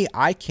telling me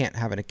I can't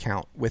have an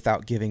account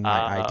without giving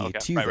my ID okay.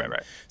 to Right, them.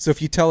 right. So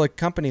if you tell a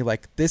company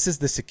like this is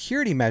the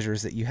security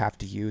measures that you have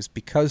to use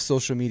because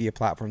social media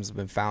platforms have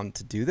been found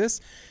to do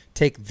this,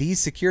 take these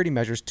security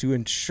measures to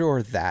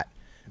ensure that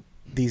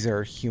these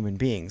are human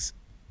beings.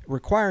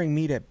 Requiring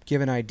me to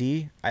give an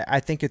ID, I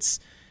think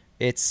it's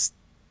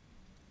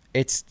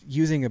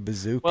using a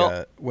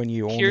bazooka when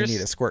you only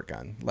need a squirt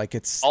gun. Like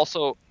it's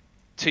also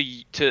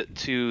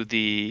to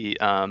the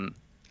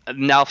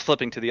now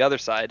flipping to the other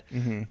side.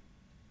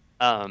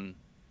 Kind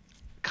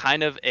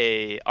of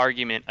a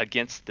argument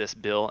against this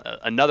bill.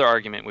 Another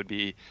argument would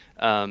be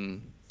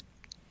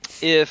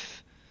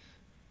if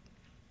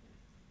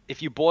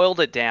you boiled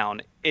it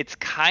down, it's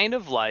kind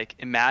of like,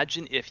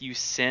 imagine if you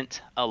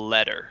sent a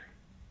letter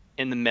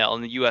in the mail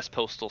in the U.S.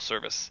 Postal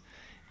Service.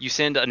 You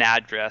send an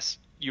address,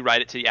 you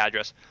write it to the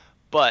address,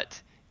 but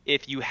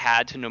if you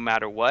had to, no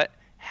matter what,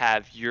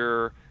 have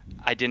your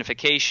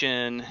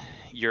identification,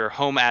 your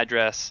home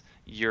address,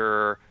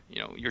 your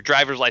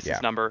driver's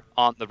license number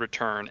on the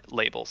return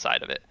label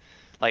side of it,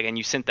 like, and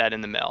you sent that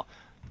in the mail.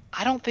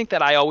 I don't think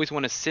that I always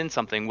want to send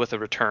something with a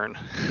return.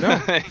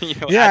 No.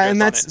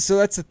 And that's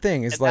the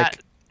thing is, and like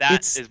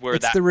it's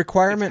the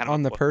requirement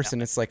on the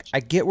person. It's like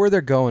I get where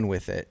they're going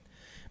with it,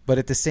 but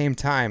at the same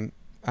time,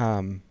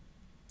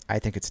 I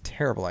think it's a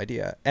terrible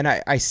idea. And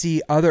I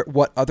see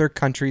what other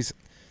countries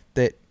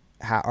that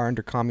are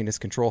under communist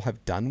control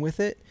have done with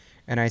it,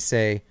 and I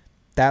say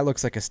that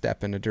looks like a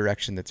step in a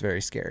direction that's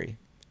very scary.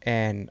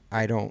 And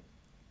I don't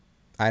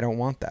I don't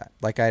want that.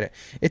 Like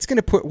it's going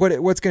to put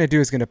what's going to do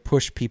is going to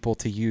push people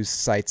to use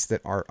sites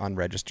that are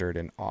unregistered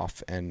and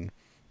off, and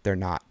they're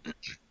not.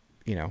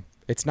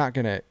 It's not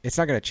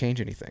gonna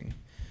change anything.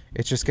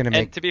 It's just going to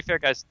make. And to be fair,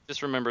 guys,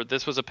 just remember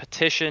this was a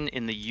petition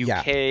in the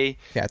UK.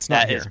 Yeah, it's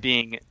not that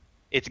here.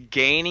 It's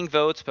gaining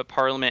votes, but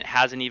Parliament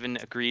hasn't even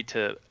agreed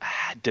to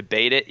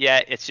debate it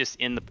yet. It's just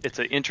it's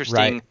an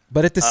interesting. Right.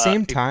 But at the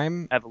same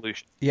time,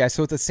 evolution. Yeah.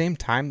 So at the same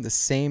time, the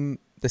same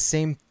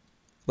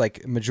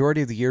like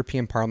majority of the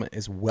European Parliament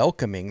is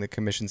welcoming the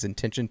Commission's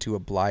intention to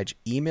oblige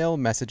email,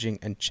 messaging,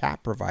 and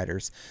chat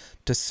providers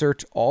to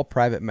search all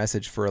private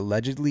message for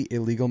allegedly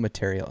illegal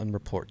material and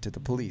report to the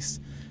police.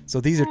 So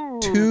these are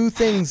two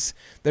things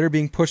that are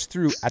being pushed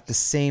through at the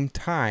same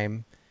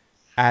time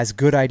as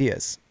good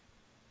ideas.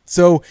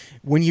 So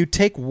when you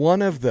take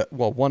one of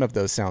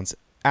those sounds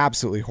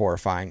absolutely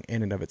horrifying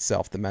in and of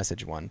itself, the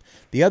message one.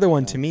 The other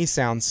one to me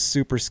sounds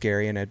super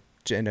scary and a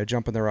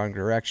jump in the wrong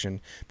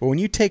direction. But when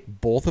you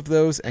take both of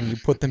those and you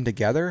put them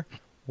together,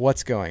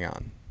 what's going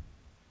on?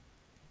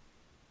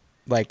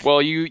 Like,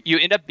 well, you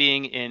end up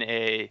being in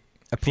a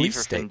police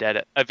state.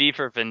 A V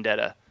for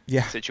Vendetta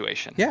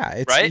situation. Yeah,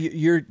 it's right.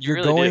 You're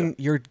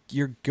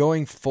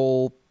going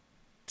full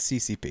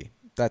CCP.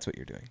 That's what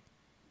you're doing.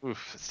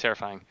 Oof, it's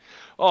terrifying.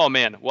 Oh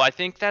man. Well, I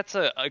think that's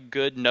a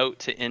good note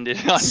to end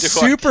it on.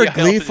 Super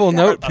gleeful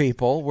note,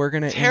 people. We're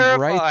gonna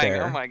end right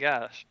there. Oh my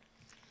gosh.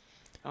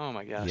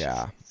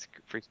 Yeah. It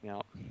freaks me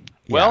out.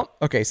 Yeah. Well,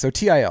 okay, so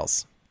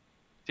TILs.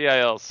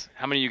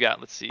 How many you got?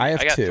 Let's see. I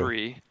got 2.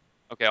 3.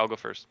 Okay, I'll go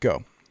first.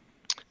 Go.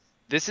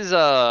 This is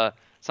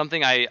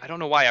something I don't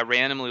know why I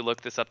randomly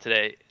looked this up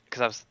today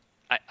because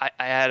I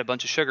had a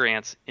bunch of sugar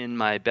ants in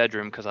my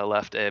bedroom because I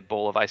left a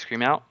bowl of ice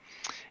cream out,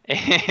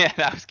 and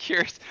I was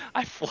curious.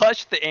 I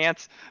flushed the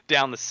ants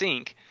down the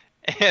sink,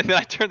 and then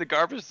I turned the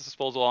garbage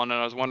disposal on, and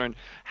I was wondering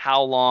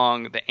how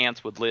long the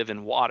ants would live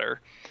in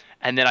water.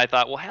 And then I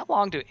thought, well, how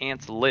long do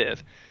ants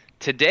live?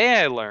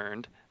 Today I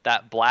learned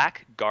that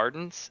black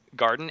garden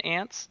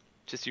ants,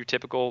 just your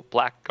typical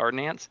black garden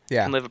ants,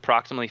 can live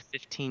approximately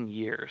 15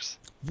 years.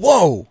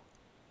 Whoa.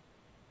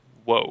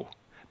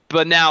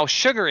 But now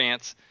sugar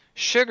ants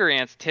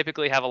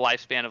typically have a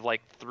lifespan of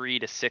like 3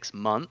 to 6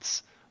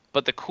 months,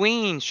 but the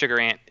queen sugar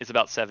ant is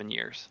about 7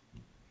 years.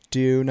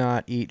 Do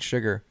not eat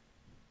sugar.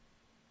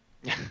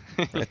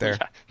 Right there.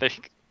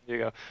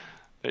 Yeah,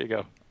 there you go.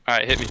 All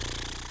right, hit me.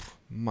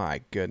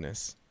 My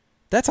goodness.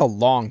 That's a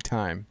long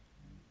time.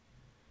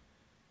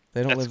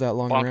 They don't live that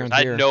long bonkers. around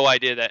I here. had no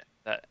idea that.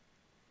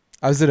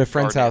 I was at a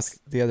friend's house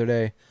the other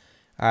day.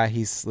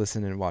 He's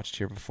listened and watched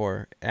here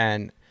before,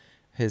 and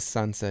his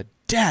son said,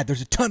 "Dad,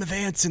 there's a ton of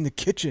ants in the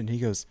kitchen." He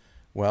goes,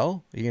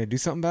 "Well, are you going to do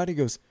something about it?" He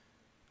goes,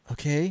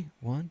 "Okay,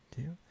 1,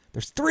 2.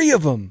 There's 3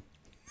 of them."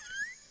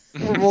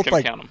 We're both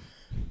like, count them.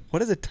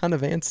 What is a ton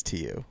of ants to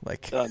you?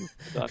 Like, Done.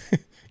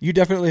 You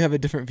definitely have a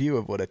different view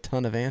of what a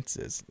ton of ants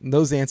is. And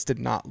those ants did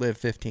not live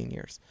 15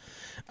 years.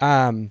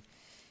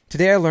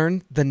 Today I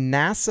learned the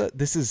NASA,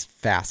 this is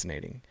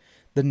fascinating,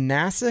 the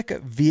NASA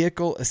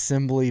Vehicle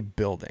Assembly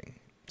Building,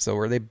 so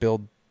where they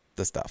build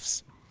the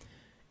stuffs,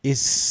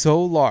 is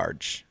so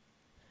large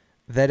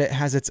that it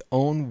has its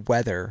own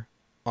weather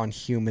on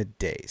humid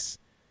days.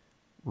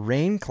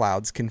 Rain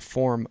clouds can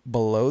form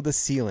below the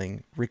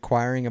ceiling,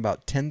 requiring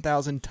about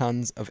 10,000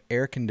 tons of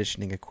air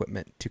conditioning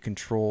equipment to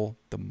control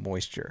the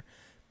moisture.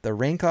 The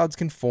rain clouds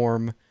can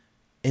form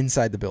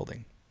inside the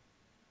building,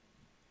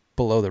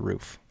 below the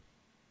roof.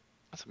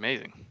 That's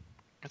amazing.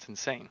 That's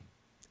insane.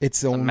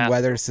 Its own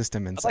weather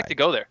system inside. I'd like to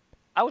go there.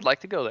 I would like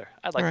to go there.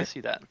 I'd like to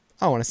see that.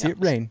 I want to see it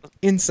rain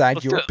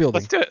inside your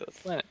building. Let's do it. Let's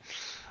plan it.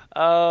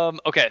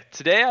 Okay,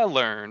 today I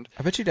learned.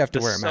 I bet you'd have to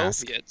wear a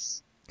mask.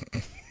 Soviets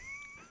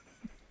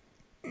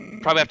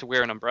probably have to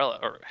wear an umbrella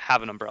or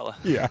have an umbrella.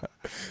 Yeah.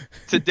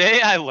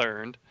 Today I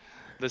learned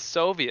the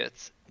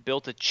Soviets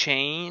built a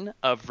chain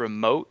of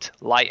remote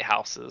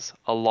lighthouses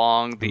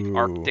along the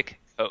Arctic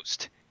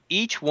coast,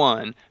 each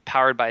one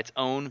powered by its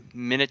own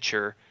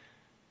miniature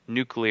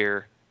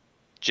nuclear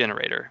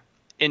generator.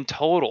 In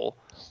total,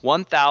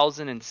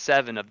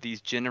 1,007 of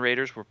these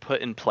generators were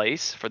put in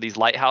place for these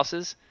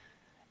lighthouses,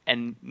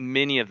 and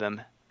many of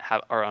them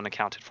are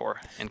unaccounted for.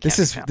 This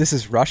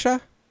is Russia?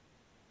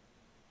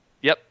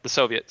 Yep, the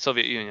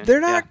Soviet Union.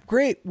 They're not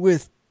great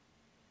with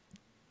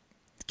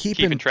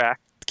keeping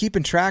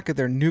track of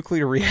their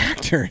nuclear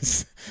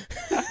reactors.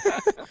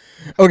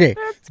 Okay,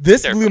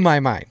 this blew my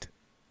mind.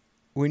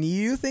 When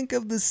you think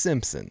of The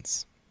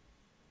Simpsons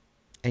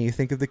and you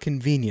think of the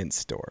convenience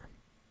store,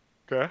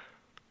 okay,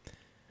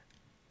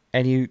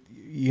 and you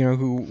know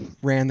who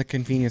ran the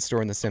convenience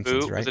store in The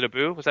Simpsons, Apu? right? Was it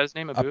Apu? Was that his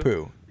name?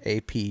 Apu.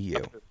 A-P-U.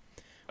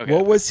 Okay.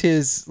 What was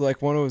his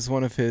one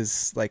of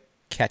his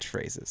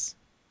catchphrases?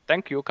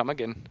 Thank you. Come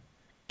again.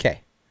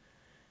 Okay.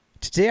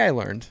 Today I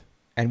learned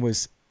and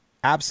was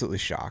absolutely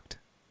shocked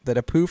that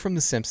Apu from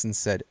The Simpsons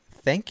said,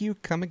 "Thank you,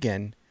 come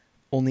again,"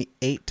 only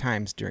 8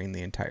 times during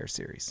the entire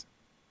series.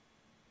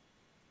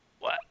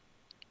 What?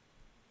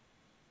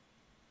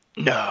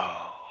 No.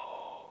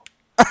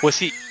 Was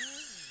he?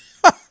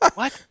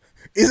 What?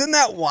 Isn't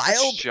that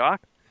wild?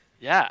 Shock.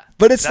 Yeah.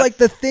 But it's That's like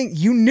the thing,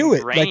 you knew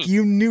it. Like ingrained.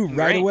 you knew right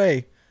Ingrained.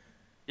 away.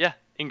 Yeah,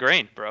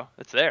 ingrained, bro.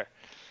 It's there.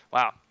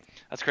 Wow,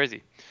 that's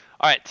crazy.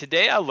 All right,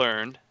 today I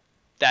learned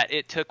that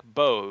it took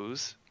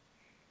Bose,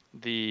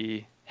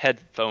 the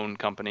headphone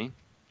company,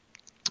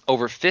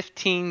 over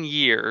 15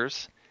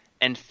 years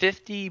and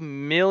 $50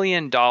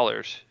 million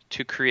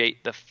to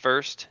create the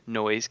first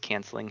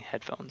noise-canceling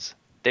headphones.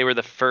 They were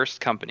the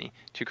first company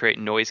to create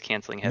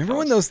noise-canceling headphones. Remember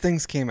when those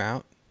things came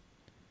out?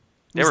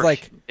 It They was were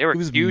like they were it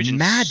was huge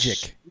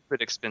magic. and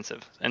stupid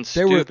expensive and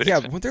They were stupid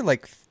expensive.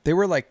 they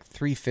were like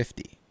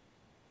 350,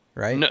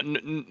 right? No,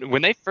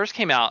 when they first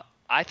came out,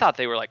 I thought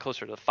they were like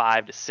closer to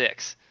 5 to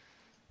 6.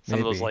 Some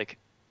of those Maybe. like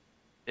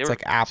they It's were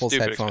like Apple's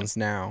stupid headphones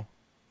now,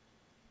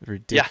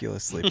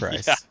 ridiculously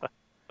priced. Yeah,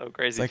 so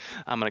crazy. like-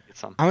 I'm gonna get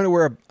some. I'm gonna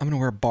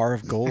wear a bar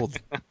of gold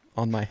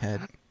on my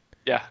head.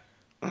 Yeah.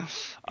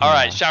 All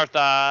right, shower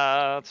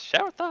thoughts.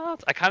 Shower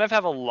thoughts. I kind of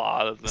have a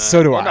lot of them.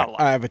 So do Well, I. not a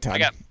lot. I have a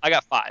ton. I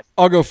got 5.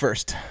 I'll go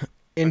first.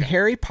 In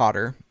Harry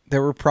Potter,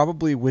 there were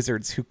probably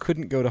wizards who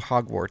couldn't go to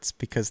Hogwarts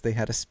because they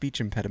had a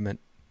speech impediment.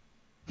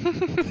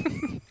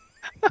 amazing.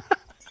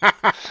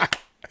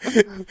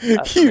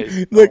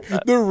 Like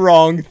the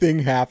wrong thing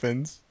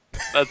happens.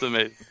 That's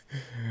amazing.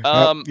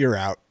 You're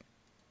out.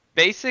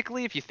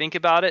 Basically, if you think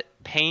about it,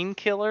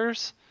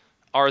 painkillers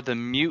are the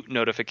mute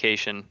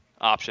notification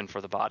option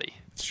for the body.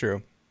 It's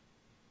true.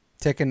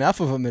 Take enough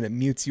of them and it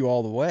mutes you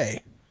all the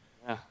way.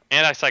 Yeah.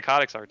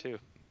 Antipsychotics are too.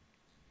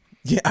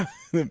 Yeah,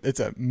 it's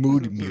a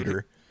mood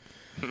muter.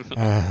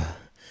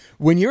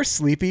 When you're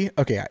sleepy,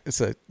 okay,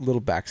 it's a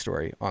little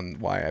backstory on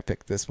why I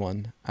picked this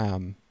one.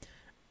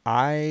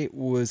 I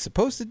was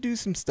supposed to do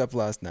some stuff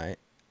last night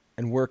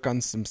and work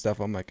on some stuff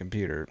on my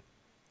computer.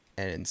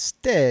 And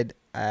instead,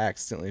 I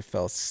accidentally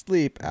fell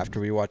asleep after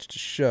we watched a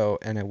show,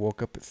 and I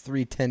woke up at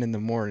 3:10 in the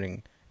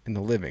morning in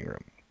the living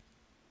room.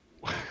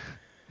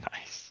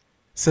 Nice.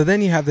 So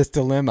then you have this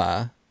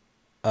dilemma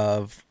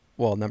of,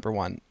 well, number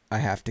one, I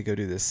have to go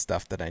do this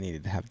stuff that I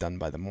needed to have done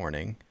by the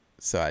morning.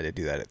 So I had to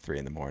do that at 3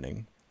 in the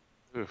morning.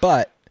 Oof.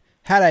 But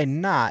had I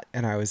not,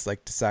 and I was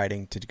like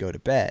deciding to go to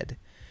bed,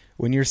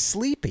 when you're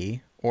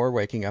sleepy or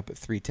waking up at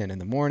 3:10 in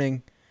the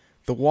morning,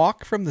 the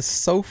walk from the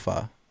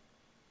sofa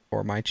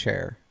or my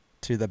chair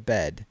to the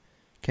bed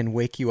can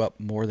wake you up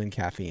more than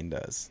caffeine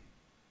does.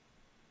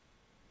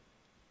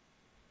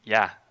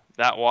 Yeah,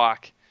 that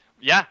walk.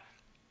 Yeah.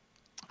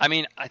 I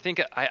mean, I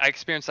think I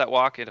experience that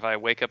walk if I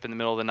wake up in the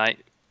middle of the night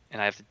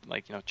and I have to,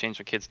 like, change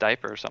my kid's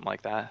diaper or something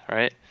like that,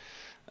 right?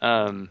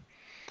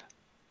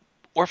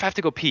 Or if I have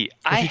to go pee.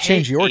 If you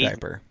change your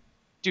diaper.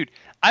 Dude,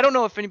 I don't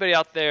know if anybody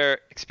out there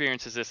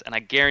experiences this, and I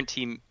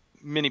guarantee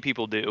many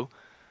people do,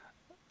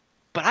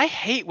 but I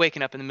hate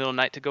waking up in the middle of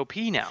the night to go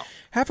pee now.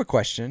 Have a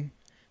question.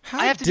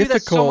 I have to do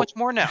that so much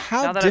more now.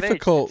 How now that I've aged.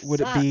 difficult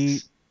would it be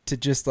sucks. to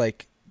just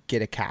like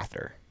get a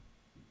catheter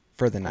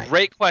for the night?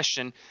 Great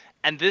question,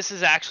 and this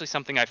is actually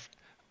something I've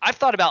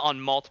thought about on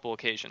multiple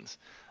occasions.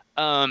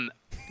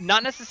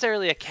 Not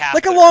necessarily a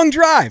catheter. Like a long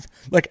drive.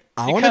 Like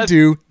I want to Because-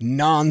 do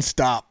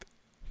nonstop.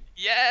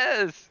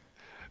 Yes.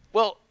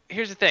 Well,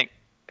 here's the thing.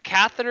 A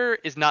catheter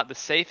is not the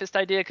safest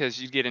idea because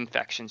you get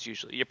infections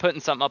usually. You're putting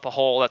something up a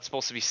hole that's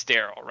supposed to be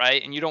sterile,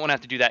 right? And you don't want to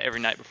have to do that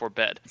every night before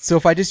bed. So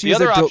if I just The use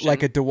other option-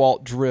 like a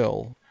DeWalt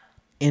drill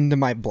into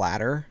my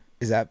bladder,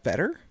 is that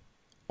better?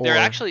 There Or-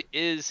 actually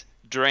is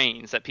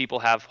drains that people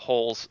have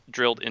holes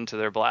drilled into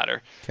their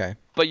bladder, Okay.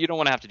 but you don't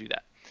want to have to do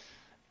that.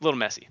 A little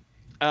messy.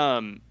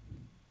 The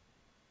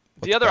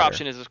What's other better?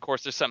 option is, of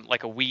course, there's something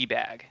like a wee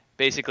bag,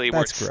 basically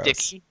where That's it's gross.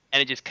 sticky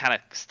and it just kind of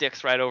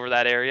sticks right over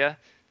that area.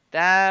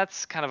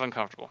 That's kind of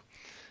uncomfortable.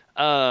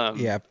 Yeah,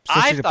 especially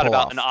I've to thought pull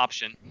about off. an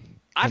option.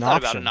 I've An thought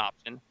about option. an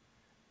option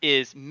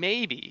is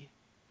maybe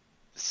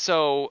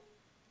so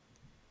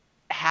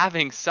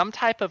having some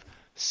type of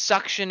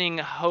suctioning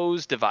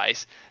hose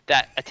device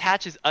that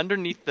attaches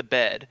underneath the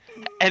bed,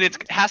 and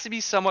it has to be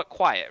somewhat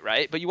quiet,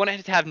 right? But you want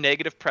it to have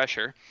negative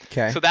pressure.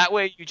 Okay. So that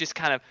way you just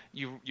kind of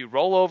you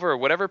roll over or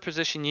whatever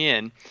position you're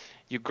in,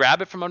 you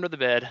grab it from under the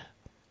bed,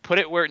 put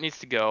it where it needs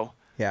to go,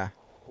 Yeah.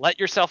 let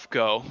yourself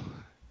go,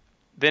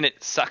 then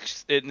it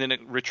sucks it, and then it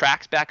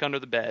retracts back under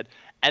the bed,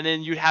 and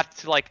then you'd have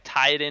to like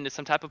tie it into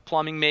some type of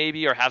plumbing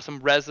maybe or have some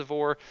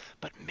reservoir.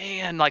 But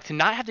man, like to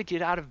not have to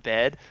get out of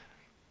bed.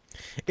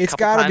 It's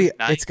couple gotta be times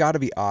a night. it's gotta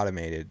be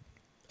automated.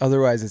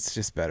 Otherwise it's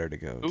just better to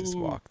go just Ooh.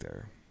 walk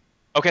there.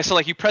 Okay, so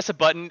like you press a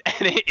button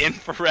and an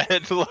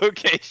infrared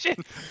location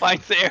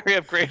finds the area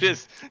of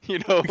greatest,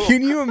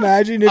 Can you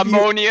imagine if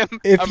ammonium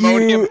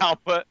you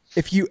output.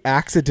 if you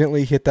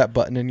accidentally hit that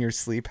button in your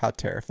sleep, how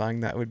terrifying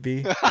that would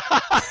be?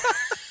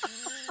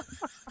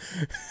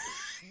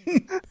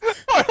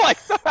 Or like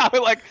somehow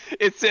like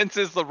it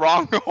senses the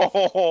wrong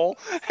hole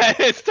and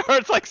it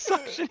starts like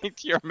suctioning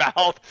to your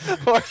mouth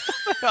or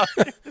something else.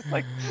 It's just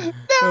like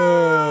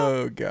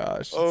Oh gosh.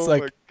 It's oh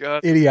like my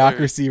God,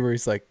 Idiocracy where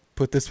he's like,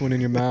 put this one in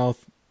your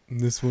mouth and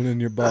this one in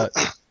your butt.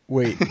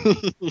 Wait.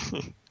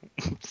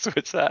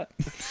 switch that.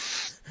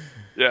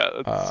 Yeah,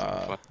 that's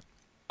super fun.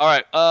 All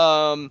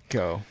right.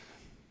 Go.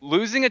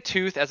 losing a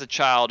tooth as a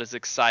child is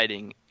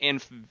exciting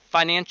and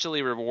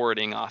financially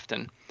rewarding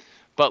often,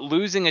 but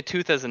losing a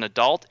tooth as an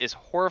adult is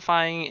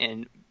horrifying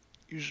and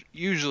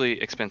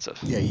usually expensive.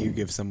 Yeah, you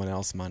give someone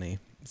else money.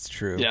 It's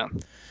true. Yeah.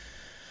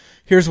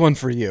 Here's one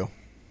for you.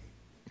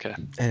 Okay.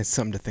 And it's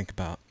something to think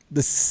about.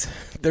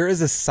 There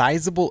is a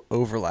sizable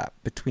overlap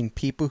between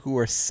people who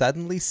are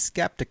suddenly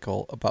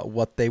skeptical about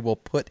what they will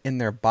put in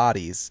their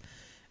bodies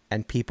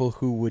and people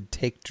who would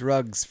take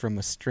drugs from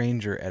a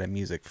stranger at a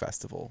music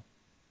festival.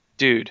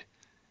 Dude,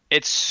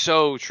 it's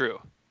so true.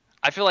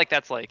 I feel like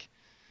that's like...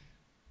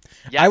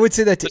 Yeah, I would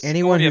say that to the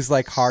anyone story who's of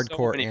like so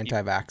hardcore many people.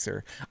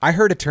 anti-vaxxer. I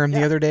heard a term the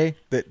Yeah. other day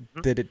that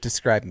it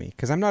described me,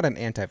 because I'm not an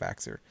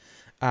anti-vaxxer.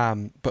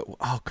 But,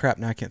 oh crap,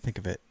 now I can't think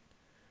of it.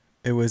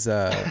 It was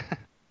it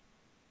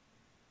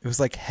was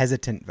like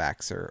hesitant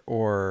vaxxer,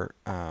 or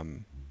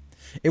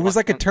it was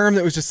like a term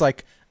that was just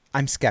like,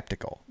 I'm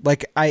skeptical.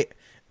 Like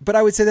but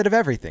I would say that of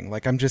everything.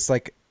 Like, I'm just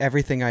like,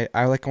 everything I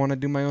like want to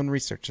do my own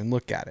research and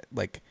look at it.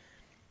 Like,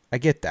 I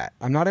get that.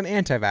 I'm not an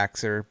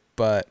anti-vaxxer,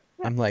 but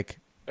I'm like,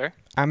 Fair.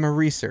 I'm a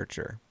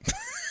researcher.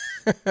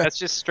 That's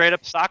just straight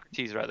up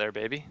Socrates right there,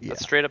 baby. Yeah.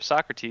 That's straight up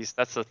Socrates.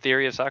 That's the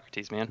theory of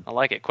Socrates, man. I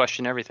like it.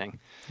 Question everything.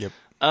 Yep.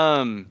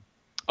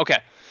 Okay.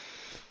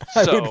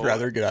 I So, would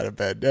rather get out of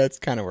bed. That's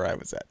kind of where I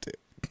was at too.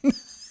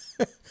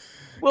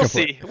 we'll Go for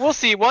see. We'll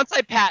see. Once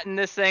I patent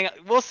this thing,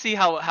 we'll see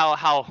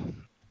how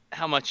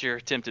much you're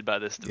tempted by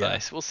this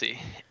device. We'll see.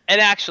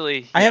 And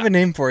actually, I have a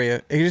name for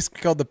you. It's just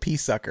called the pea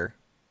sucker.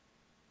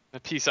 a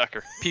pea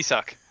sucker. Pea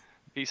suck.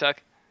 Pea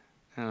suck.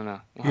 I don't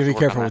know. We'll You have gotta be to work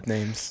careful on with that.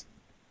 names.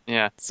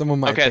 Yeah. Someone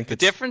might Okay. think The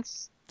it's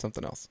difference.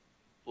 something else.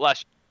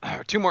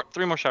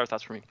 Three more shower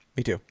thoughts for me.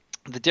 Me too.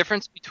 The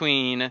difference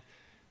between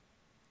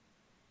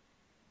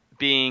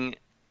being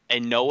a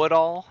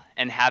know-it-all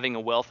and having a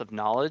wealth of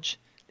knowledge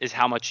is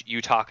how much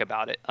you talk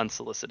about it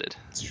unsolicited.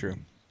 It's true.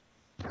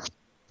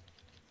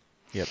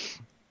 Yep.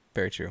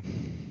 Very true.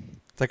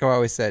 It's like I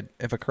always said,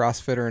 if a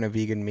CrossFitter and a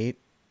vegan meet,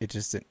 it's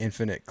just an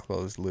infinite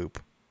closed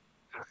loop.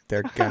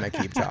 They're gonna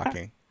keep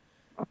talking.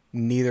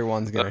 Neither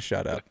one's gonna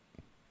shut up.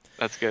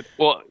 That's good.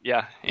 Well,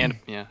 yeah, and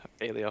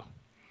paleo.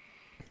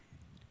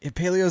 Yeah,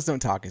 paleos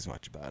don't talk as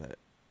much about it.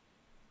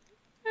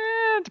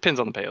 It depends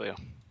on the paleo.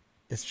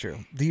 It's true.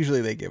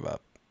 Usually they give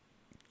up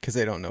because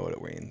they don't know what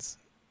it means.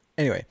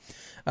 Anyway,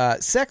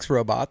 sex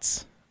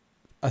robots,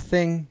 a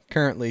thing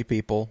currently,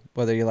 people,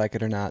 whether you like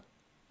it or not,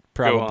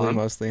 probably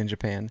mostly in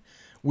Japan,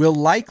 will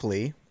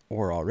likely,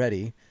 or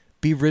already,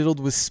 be riddled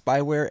with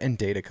spyware and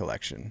data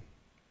collection.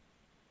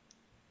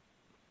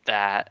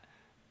 That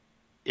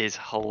is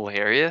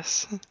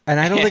hilarious. And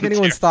I don't think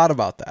anyone's thought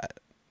about that.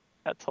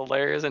 That's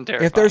hilarious and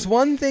terrifying. If there's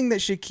one thing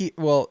that should keep,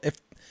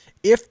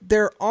 if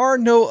there are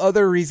no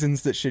other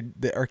reasons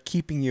that are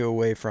keeping you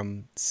away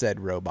from said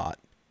robot,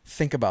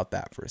 think about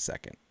that for a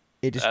second.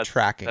 It is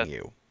tracking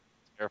you.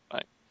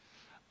 Terrifying.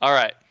 All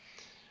right.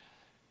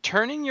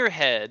 Turning your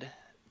head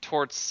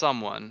towards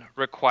someone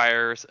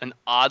requires an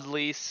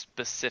oddly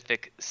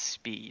specific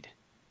speed.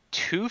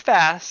 Too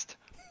fast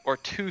or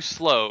too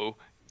slow,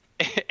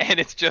 and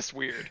it's just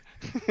weird.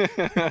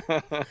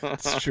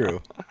 It's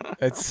true.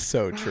 It's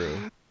so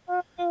true.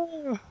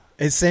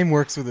 It same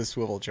works with a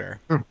swivel chair.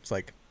 It's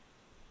like...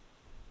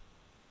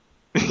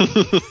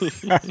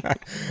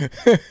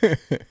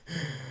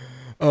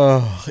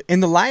 in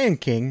The Lion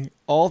King,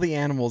 all the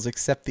animals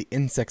except the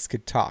insects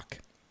could talk.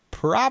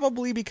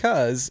 Probably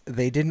because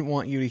they didn't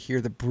want you to hear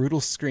the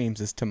brutal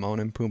screams as Timon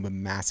and Pumbaa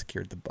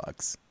massacred the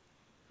bugs.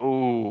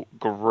 Ooh,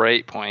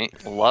 great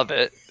point. Love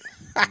it.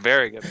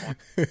 Very good point.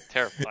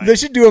 Terrifying. They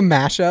should do a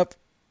mashup,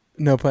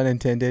 no pun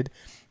intended,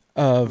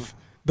 of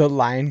The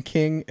Lion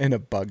King and A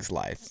Bug's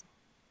Life.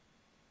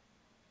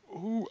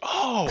 Ooh,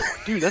 oh,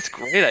 dude, that's a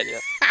great idea.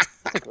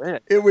 That's a great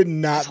idea. It would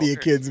not be a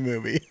kid's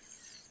movie.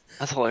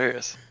 That's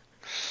hilarious.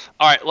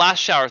 All right, last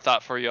shower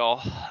thought for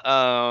y'all.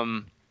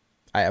 I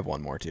have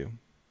one more too.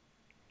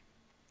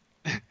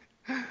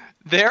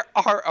 There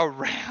are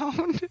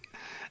around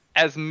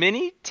as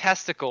many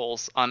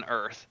testicles on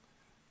Earth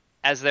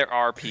as there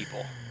are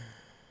people.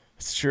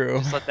 It's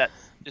true.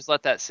 Just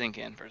let that sink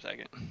in for a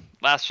second.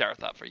 Last shower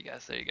thought for you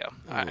guys. There you go.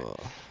 All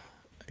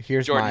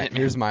right.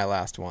 Here's my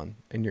last one,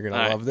 and you're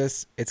gonna love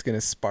this. It's gonna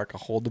spark a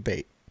whole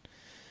debate.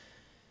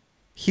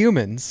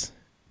 Humans,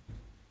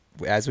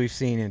 as we've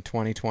seen in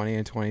 2020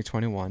 and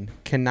 2021,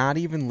 cannot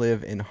even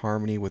live in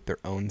harmony with their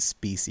own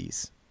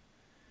species,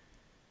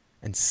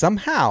 and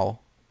somehow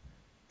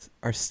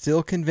are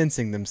still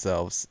convincing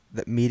themselves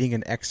that meeting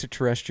an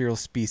extraterrestrial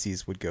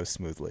species would go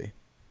smoothly.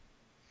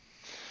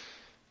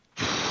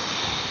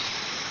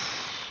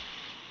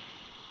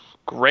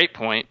 Great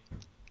point.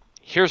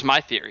 Here's my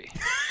theory.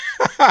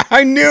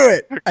 I knew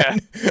it. Okay.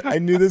 I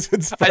knew this would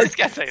I spark. just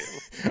gotta say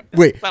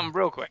Wait, something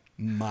real quick.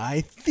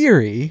 my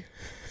theory: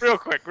 Real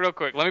quick.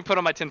 Let me put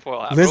on my tinfoil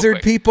hat. lizard real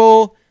quick.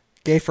 people,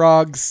 gay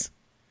frogs.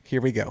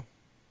 Here we go.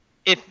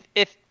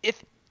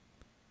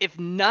 If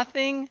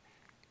nothing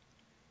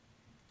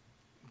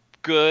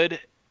good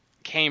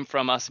came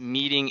from us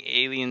meeting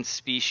alien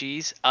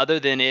species other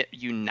than it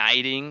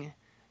uniting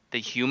the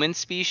human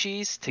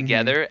species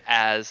together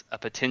as a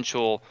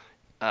potential,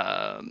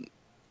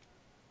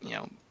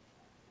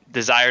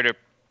 desire to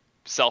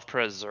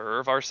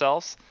self-preserve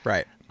ourselves,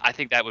 Right. I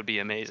think that would be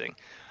amazing.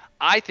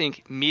 I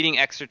think meeting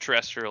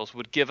extraterrestrials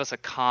would give us a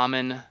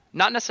common,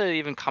 not necessarily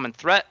even common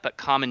threat, but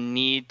common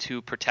need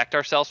to protect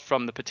ourselves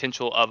from the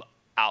potential of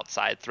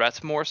outside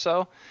threats more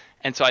so.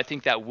 And so I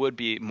think that would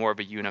be more of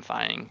a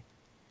unifying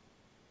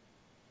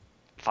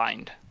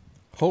find.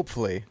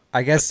 Hopefully.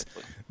 I guess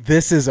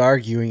this is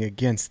arguing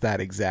against that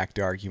exact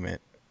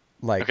argument.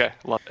 Like, Okay,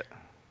 love it.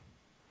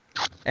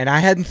 and I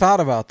hadn't thought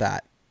about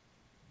that.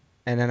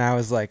 And then I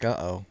was like,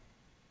 uh-oh.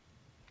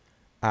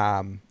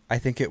 I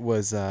think it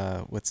was,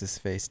 what's his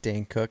face?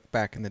 Dane Cook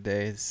back in the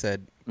day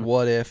said,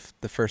 what if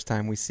the first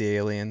time we see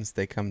aliens,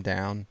 they come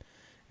down,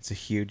 it's a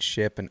huge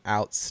ship, and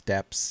out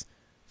steps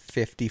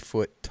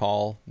 50-foot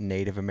tall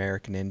Native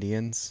American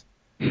Indians?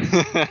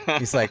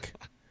 He's like,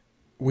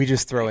 we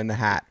just throw in the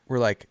hat. We're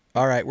like,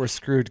 all right, we're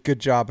screwed. Good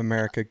job,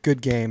 America.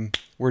 Good game.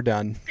 We're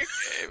done.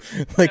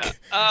 Like,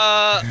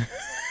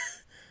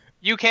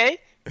 UK?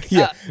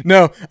 yeah,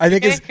 no, I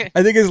think okay.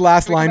 his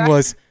last Can we line go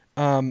was,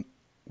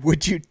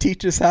 would you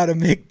teach us how to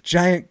make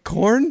giant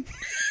corn?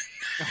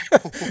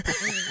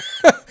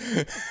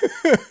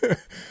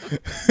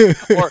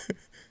 Or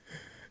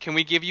can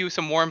we give you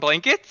some warm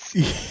blankets?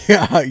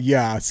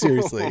 Yeah,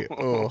 seriously.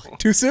 Oh,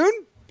 too soon?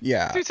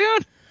 Yeah. Too soon?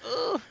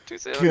 Ugh, too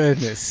soon.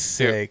 Goodness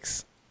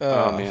sakes.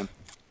 Oh, man.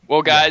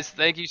 Well, guys,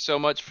 thank you so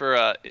much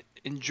for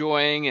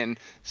enjoying and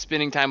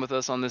spending time with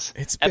us on this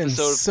It's been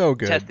episode so of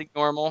good. Testing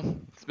Normal.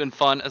 It's been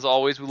fun, as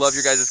always. We love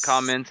your guys'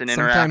 comments and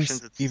interactions.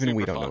 Sometimes It's even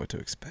we super don't know fun. what to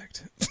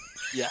expect.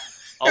 Yeah,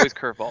 always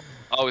curveball.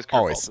 Always curveball.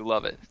 Always. We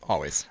love it.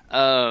 Always.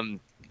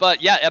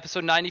 But yeah,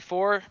 episode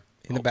 94.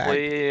 In the bag.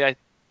 Hopefully, I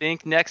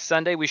think next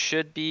Sunday we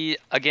should be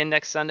again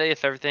next Sunday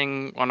if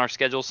everything on our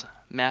schedules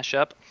mash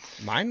up.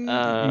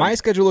 My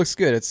schedule looks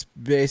good. It's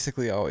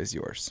basically always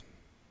yours.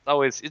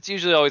 It's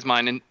usually always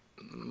mine, and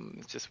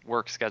it's just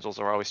work schedules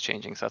are always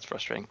changing, so that's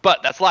frustrating.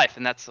 But that's life,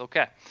 and that's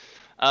okay.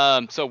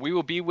 So we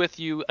will be with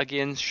you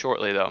again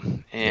shortly, though,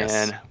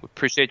 and we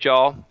appreciate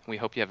y'all. We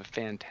hope you have a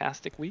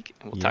fantastic week,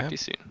 and we'll talk to you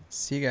soon.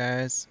 See you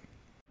guys.